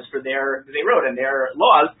parameters for they wrote and their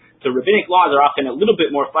laws. So rabbinic laws are often a little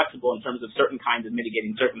bit more flexible in terms of certain kinds of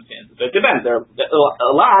mitigating circumstances. So it depends. There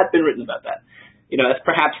a lot been written about that. That's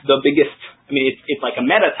perhaps the biggest. It's like a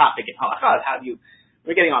meta topic in halakha.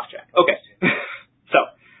 We're getting off track. Okay. So,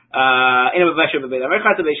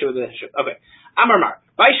 okay. Amar Mar.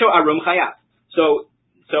 Baisho arum chayav. So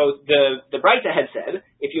the Braita had said,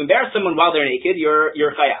 if you embarrass someone while they're naked, you're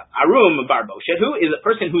chayav. Arum bar boshet, who is a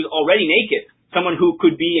person who's already naked, someone who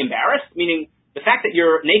could be embarrassed, meaning the fact that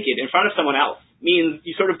you're naked in front of someone else means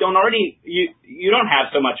you sort of don't have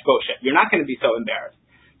so much boshet. You're not going to be so embarrassed.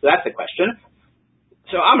 So that's the question.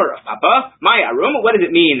 So Amar Papa, my arum, what does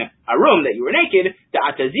it mean, arum, that you were naked? The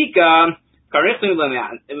atazika,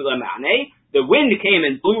 the wind came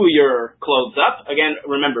and blew your clothes up. Again,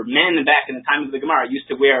 remember, men back in the time of the Gemara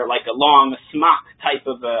used to wear like a long smock type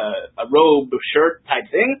of a robe, shirt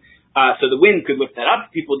type thing. So the wind could lift that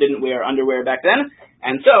up. People didn't wear underwear back then.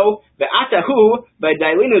 And so, the atahu by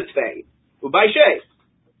dailinutfei, ubaishe.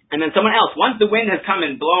 And then someone else, once the wind has come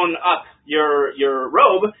and blown up your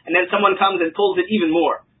robe, and then someone comes and pulls it even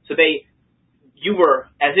more. So you were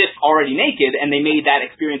as if already naked, and they made that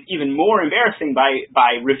experience even more embarrassing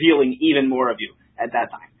by revealing even more of you at that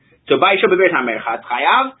time. So to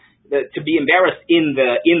be embarrassed in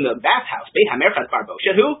the bathhouse,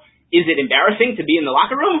 is it embarrassing to be in the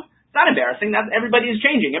locker room? It's not embarrassing. Everybody's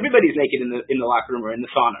changing. Everybody's naked in the locker room or in the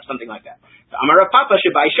sauna or something like that. So Amar Papa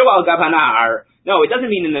Shabai Shoal Gavhanar. No, it doesn't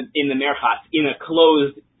mean in the merchatz, in a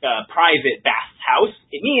closed private bathhouse.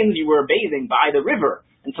 It means you were bathing by the river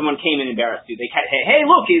and someone came and embarrassed you. They hey,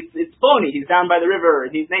 look, it's Plony. He's down by the river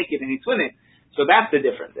and he's naked and he's swimming. So that's the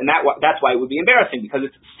difference, and that's why it would be embarrassing, because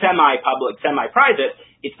it's semi-public, semi-private.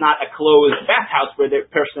 It's not a closed bathhouse where the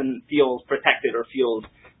person feels protected or feels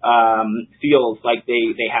like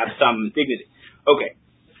they have some dignity. Okay.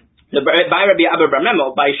 By Rabbi Abba Bar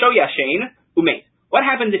Memo, by Sho Yashain Umeit. What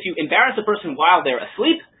happens if you embarrass a person while they're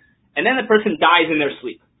asleep, and then the person dies in their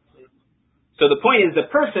sleep? So the point is, the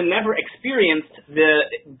person never experienced the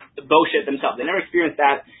boshet themselves. They never experienced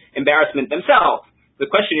that embarrassment themselves. The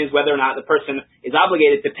question is whether or not the person is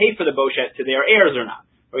obligated to pay for the boshet to their heirs or not.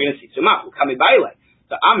 We're going to see. So Ma'u Kami Baile.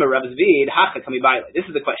 So Amar Rav Zvid Hacha Kami Baile. This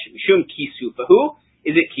is the question. Mishum Kisufa. Who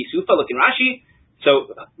is it? Kisufa. Look in Rashi. So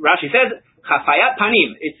Rashi says Chafayat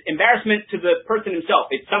Panim. It's embarrassment to the person himself.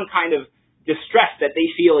 It's some kind of distress that they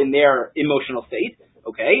feel in their emotional state.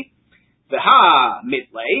 Okay. V'ha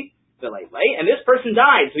Mitlei. And this person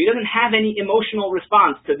died, so he doesn't have any emotional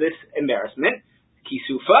response to this embarrassment.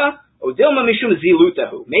 Kisufa. Odilma mishum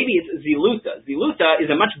zilutahu. Maybe it's ziluta. Ziluta is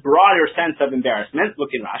a much broader sense of embarrassment.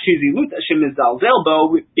 Look in Rashi. Ziluta shemizalzel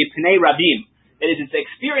bo b'pnei rabim. That is, it's the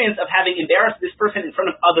experience of having embarrassed this person in front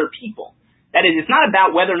of other people. That is, it's not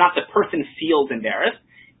about whether or not the person feels embarrassed.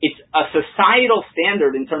 It's a societal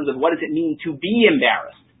standard in terms of what does it mean to be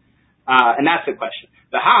embarrassed. And that's the question.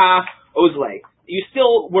 V'ha ozlei. You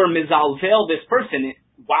still were mizalzel this person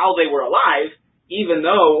while they were alive, even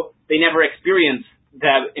though they never experienced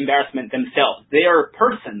the embarrassment themselves. Their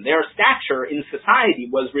person, their stature in society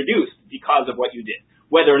was reduced because of what you did,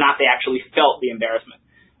 whether or not they actually felt the embarrassment.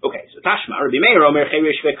 Okay, so Tashma, Rabbi Meir Omer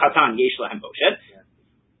Cheresh ve'Katan yesh lahem boshet.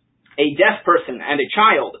 A deaf person and a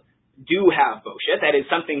child do have boshet. That is,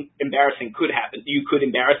 something embarrassing could happen. You could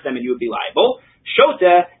embarrass them and you would be liable.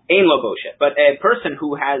 Shota ein lo boshet. But a person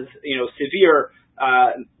who has, severe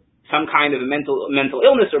some kind of a mental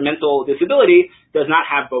illness or mental disability does not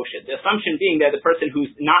have boshet. The assumption being that the person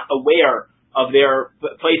who's not aware of their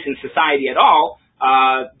place in society at all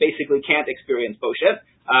basically can't experience boshet.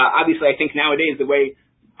 Obviously, I think nowadays the way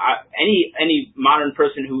any modern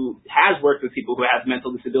person who has worked with people who have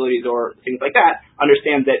mental disabilities or things like that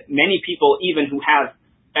understands that many people, even who have,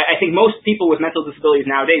 I think most people with mental disabilities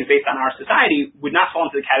nowadays, based on our society, would not fall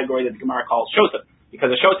into the category that the Gemara calls shota. Because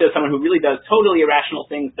a shota is someone who really does totally irrational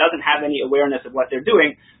things, doesn't have any awareness of what they're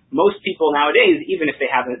doing. Most people nowadays, even if they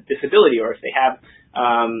have a disability or if they have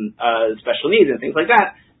special needs and things like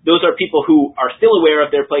that, those are people who are still aware of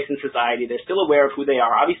their place in society. They're still aware of who they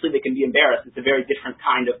are. Obviously, they can be embarrassed. It's a very different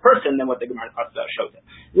kind of person than what the Gemara talks about shota.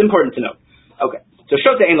 It's important to note. Okay, so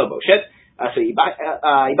shota ein lo boshet. So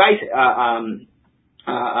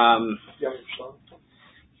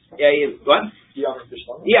what?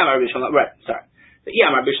 Right. Sorry. If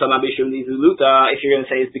you're going to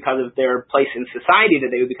say it's because of their place in society that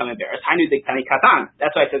they would become embarrassed,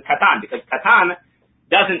 that's why I said katan, because katan,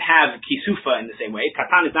 doesn't have kisufa in the same way.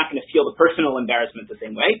 Katan is not going to feel the personal embarrassment the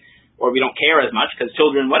same way, or we don't care as much because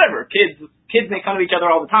children, whatever, kids make fun of each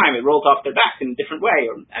other all the time. It rolls off their backs in a different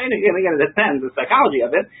way. Or again, it depends the psychology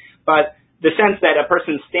of it, but the sense that a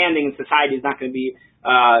person's standing in society is not going to be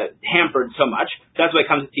hampered so much. So that's why it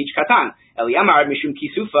comes to teach Katan. Eliyamar mishum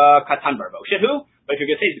kisufa Katan barbo shehu. But if you're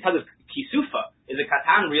going to say it's because of kisufa, is a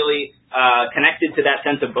Katan really connected to that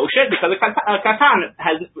sense of boshet? Because a Katan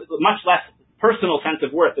has much less personal sense of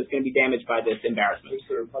worth that's going to be damaged by this embarrassment.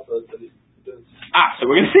 So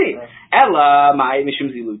we're going to see. Ella my mishum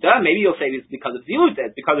ziluta. Maybe you'll say it's because of ziluta,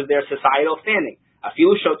 it's because of their societal standing.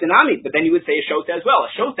 Afilu shota nami. But then you would say a shota as well.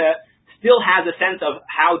 A shota still has a sense of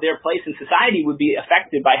how their place in society would be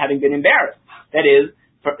affected by having been embarrassed. That is,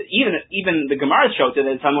 even the Gemara's shota,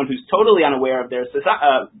 that is someone who's totally unaware of their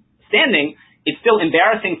standing, it's still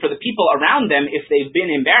embarrassing for the people around them if they've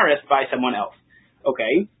been embarrassed by someone else.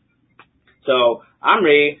 Okay? So,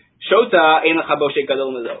 Amri, shota ein lecha boshet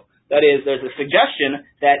gadol mazo. That is, there's a suggestion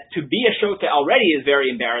that to be a shota already is very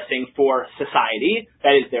embarrassing for society.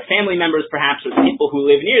 That is, their family members perhaps, or the people who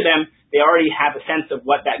live near them, they already have a sense of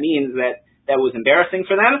what that means, that was embarrassing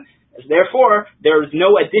for them. Therefore, there is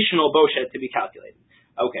no additional boshet to be calculated.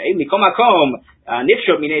 Okay, mikom makom,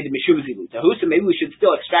 nifshot minei mishum ziluta. So maybe we should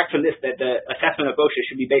still extract from this that the assessment of boshet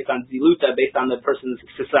should be based on ziluta, based on the person's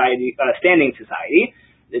society, standing society.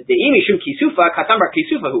 The mishum kisufa katan bar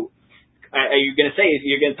kisufa hu. Are you going to say?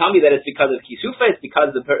 You're going to tell me that it's because of kisufa? It's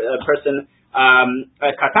because the person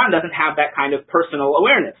katan doesn't have that kind of personal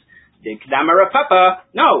awareness. The Kedama Rav Papa,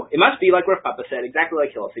 no, it must be like Rav Papa said, exactly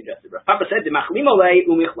like Hillel suggested. Rav Papa said, so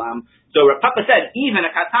Rav Papa said, even a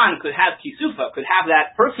katan could have kisufa, could have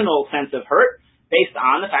that personal sense of hurt, based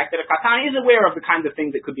on the fact that a katan is aware of the kinds of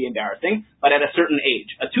things that could be embarrassing, but at a certain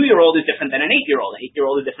age. A 2-year-old is different than an 8-year-old. An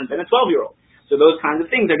 8-year-old is different than a 12-year-old. So those kinds of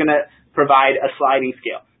things are going to provide a sliding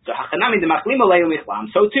scale. So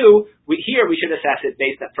so too, here we should assess it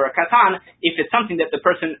based for a katan. If it's something that the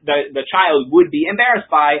child would be embarrassed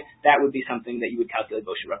by, that would be something that you would calculate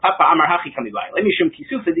boshet. Papa amar hachi kamibai. Let me shum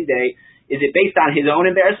kisufa didei. Is it based on his own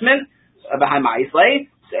embarrassment?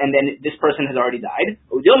 And then this person has already died.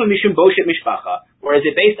 Or is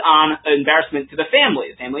it based on embarrassment to the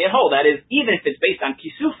family at whole? That is, even if it's based on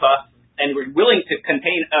kisufa, and we're willing to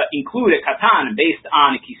include a katan based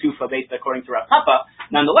on a kisufa, based according to Rav Papa,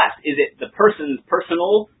 nonetheless, is it the person's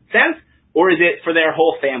personal sense, or is it for their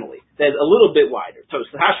whole family? That's a little bit wider. So,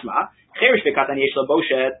 hashma, cherish v'katan yesh lo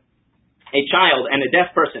boshet, a child and a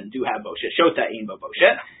deaf person do have boshet, shota ein bo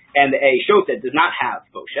boshet, and a shota does not have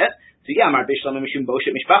boshet. So, yamar bishlam mishum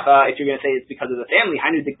boshet mishpacha, if you're going to say it's because of the family,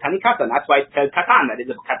 hainu diktani katan, that's why it says katan. That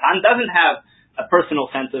is, if a katan doesn't have a personal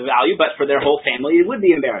sense of value, but for their whole family, it would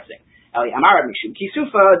be embarrassing. Amar mishum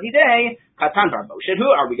kisufa didei katan bar boshet.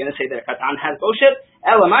 Who are we going to say that a katan has boshet?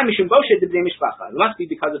 Elamai mishum boshet dibnei mishpacha. It must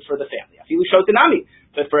be because it's for the family. Afilu shota nami.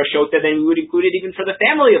 But for a shota, then we would include it even for the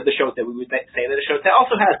family of the shota. We would say that a shota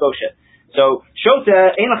also has boshet. So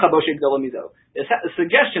shota ein lecha boshet gadol mizo. The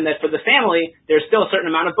suggestion that for the family, there's still a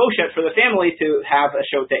certain amount of boshet for the family to have a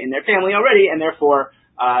shota in their family already, and therefore,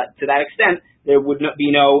 to that extent, there would not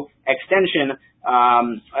be no extension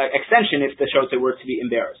if the shota were to be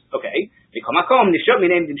embarrassed. Okay. Is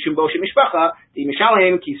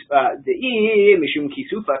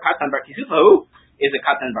a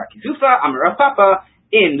katan bar kisufa, amar Rav Papa,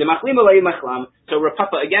 in the machlim alei machlam. So Rav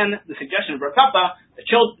Papa, again, the suggestion of Rav Papa, the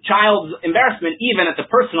child's embarrassment, even at the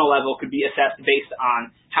personal level, could be assessed based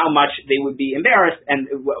on how much they would be embarrassed and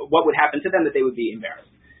what would happen to them that they would be embarrassed.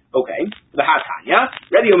 Okay. The Hatanya,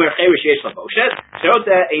 Rabbi Omer cherish yesh lo boshet,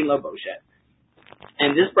 shota ein lo boshet.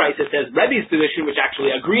 And this brayta says Rebbe's position, which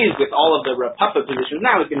actually agrees with all of the Rav Papa positions,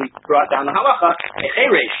 now is going to be brought down the halacha.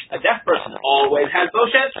 A deaf person always has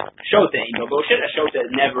boshet. Shota ein lo boshet. A shota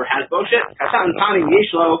never has boshet. Katan pamim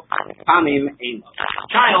yesh lo, pamim ein lo.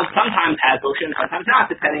 Child sometimes has boshet and sometimes not,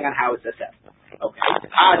 depending on how it's assessed. Okay.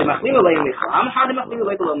 And it must be the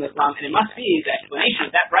explanation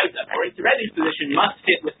of that brayta, according to Rebbe's position, must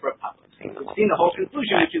fit with Rav Papa. We've seen the whole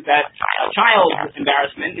conclusion, which is that a child's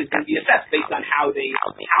embarrassment is going to be assessed based on how they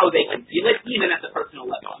can feel it, even at the personal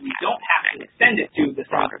level. We don't have to extend it to the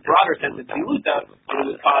broader sense of diluta, which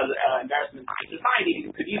would cause embarrassment to society.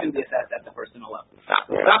 It could even be assessed at the personal level.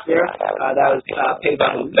 We'll stop there. That was Pei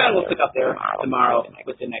Vav. We'll pick up there tomorrow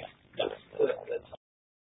with the next